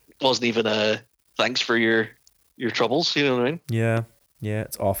luck. It wasn't even a thanks for your troubles. You know what I mean? Yeah,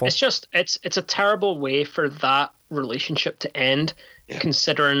 it's awful. It's just it's a terrible way for that relationship to end,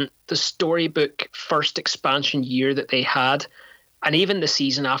 considering the storybook first expansion year that they had, and even the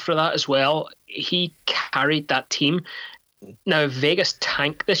season after that as well. He carried that team. Now Vegas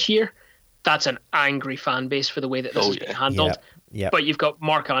tank this year. That's an angry fan base for the way that this has been handled. Yeah. But you've got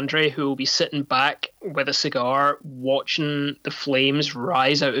Marc-Andre who will be sitting back with a cigar watching the flames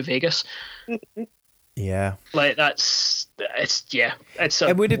rise out of Vegas. Yeah. Like it's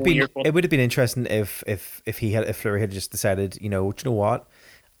it would have been interesting if Fleury had just decided, do you know what?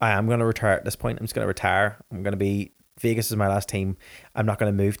 I am going to retire at this point. I'm just going to retire. I'm going to be Vegas is my last team. I'm not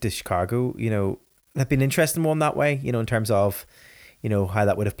going to move to Chicago. That'd been an interesting one that way, in terms of how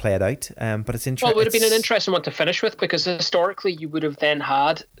that would have played out. But it's interesting. Well, it would have been an interesting one to finish with, because historically you would have then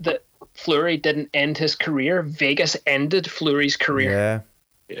had that Fleury didn't end his career. Vegas ended Fleury's career. Yeah.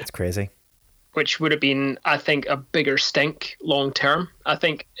 It's crazy. Which would have been, I think, a bigger stink long term. I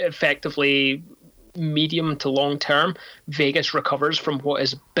think effectively medium to long term, Vegas recovers from what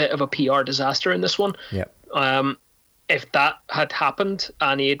is a bit of a PR disaster in this one. Yeah. If that had happened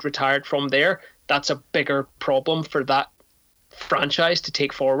and he had retired from there, that's a bigger problem for that franchise to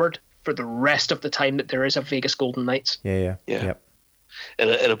take forward for the rest of the time that there is a Vegas Golden Knights. Yeah. Yep.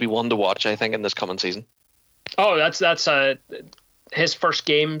 It'll be one to watch, I think, in this coming season. Oh, that's his first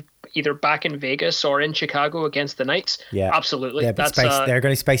game either back in Vegas or in Chicago against the Knights. Yeah, absolutely. Yeah, but they're going to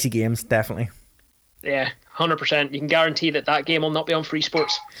be spicy games, definitely. Yeah, 100%. You can guarantee that game will not be on Free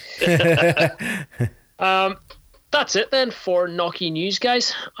Sports. That's it then for Knocky News,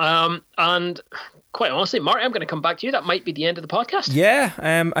 guys. And quite honestly, Mark, I'm going to come back to you. That might be the end of the podcast. Yeah,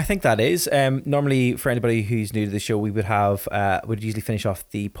 I think that is. Normally, for anybody who's new to the show, we would have would usually finish off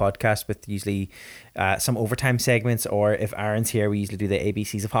the podcast with usually some overtime segments, or if Aaron's here, we usually do the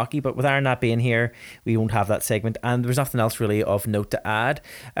ABCs of hockey. But with Aaron not being here, we won't have that segment, and there's nothing else really of note to add.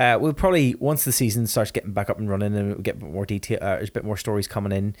 We'll probably, once the season starts getting back up and running and we get a bit more detail, there's a bit more stories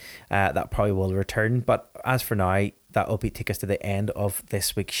coming in, that probably will return. But as for now, that will take us to the end of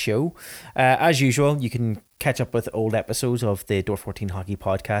this week's show. As usual, you can catch up with old episodes of the Door 14 Hockey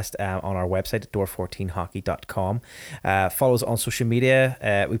podcast on our website at door14hockey.com. Follow us on social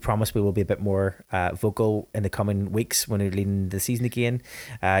media. We promise we will be a bit more vocal in the coming weeks when we're leading the season again.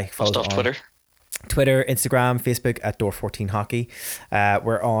 Follow us on Twitter, Instagram, Facebook at Door14 Hockey.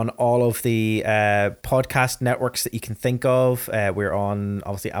 We're on all of the podcast networks that you can think of. We're on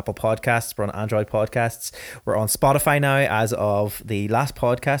obviously Apple Podcasts. We're on Android Podcasts. We're on Spotify now as of the last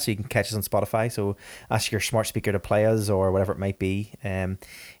podcast, so you can catch us on Spotify. So ask your smart speaker to play us or whatever it might be in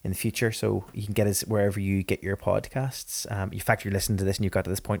the future, so you can get us wherever you get your podcasts. In fact, you're listening to this and you've got to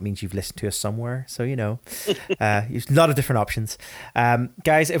this point means you've listened to us somewhere. So there's a lot of different options.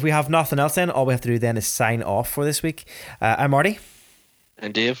 Guys, if we have nothing else, then all we have to do then is sign off for this week. I'm Marty.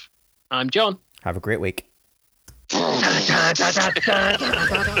 I'm Dave. I'm John. Have a great week.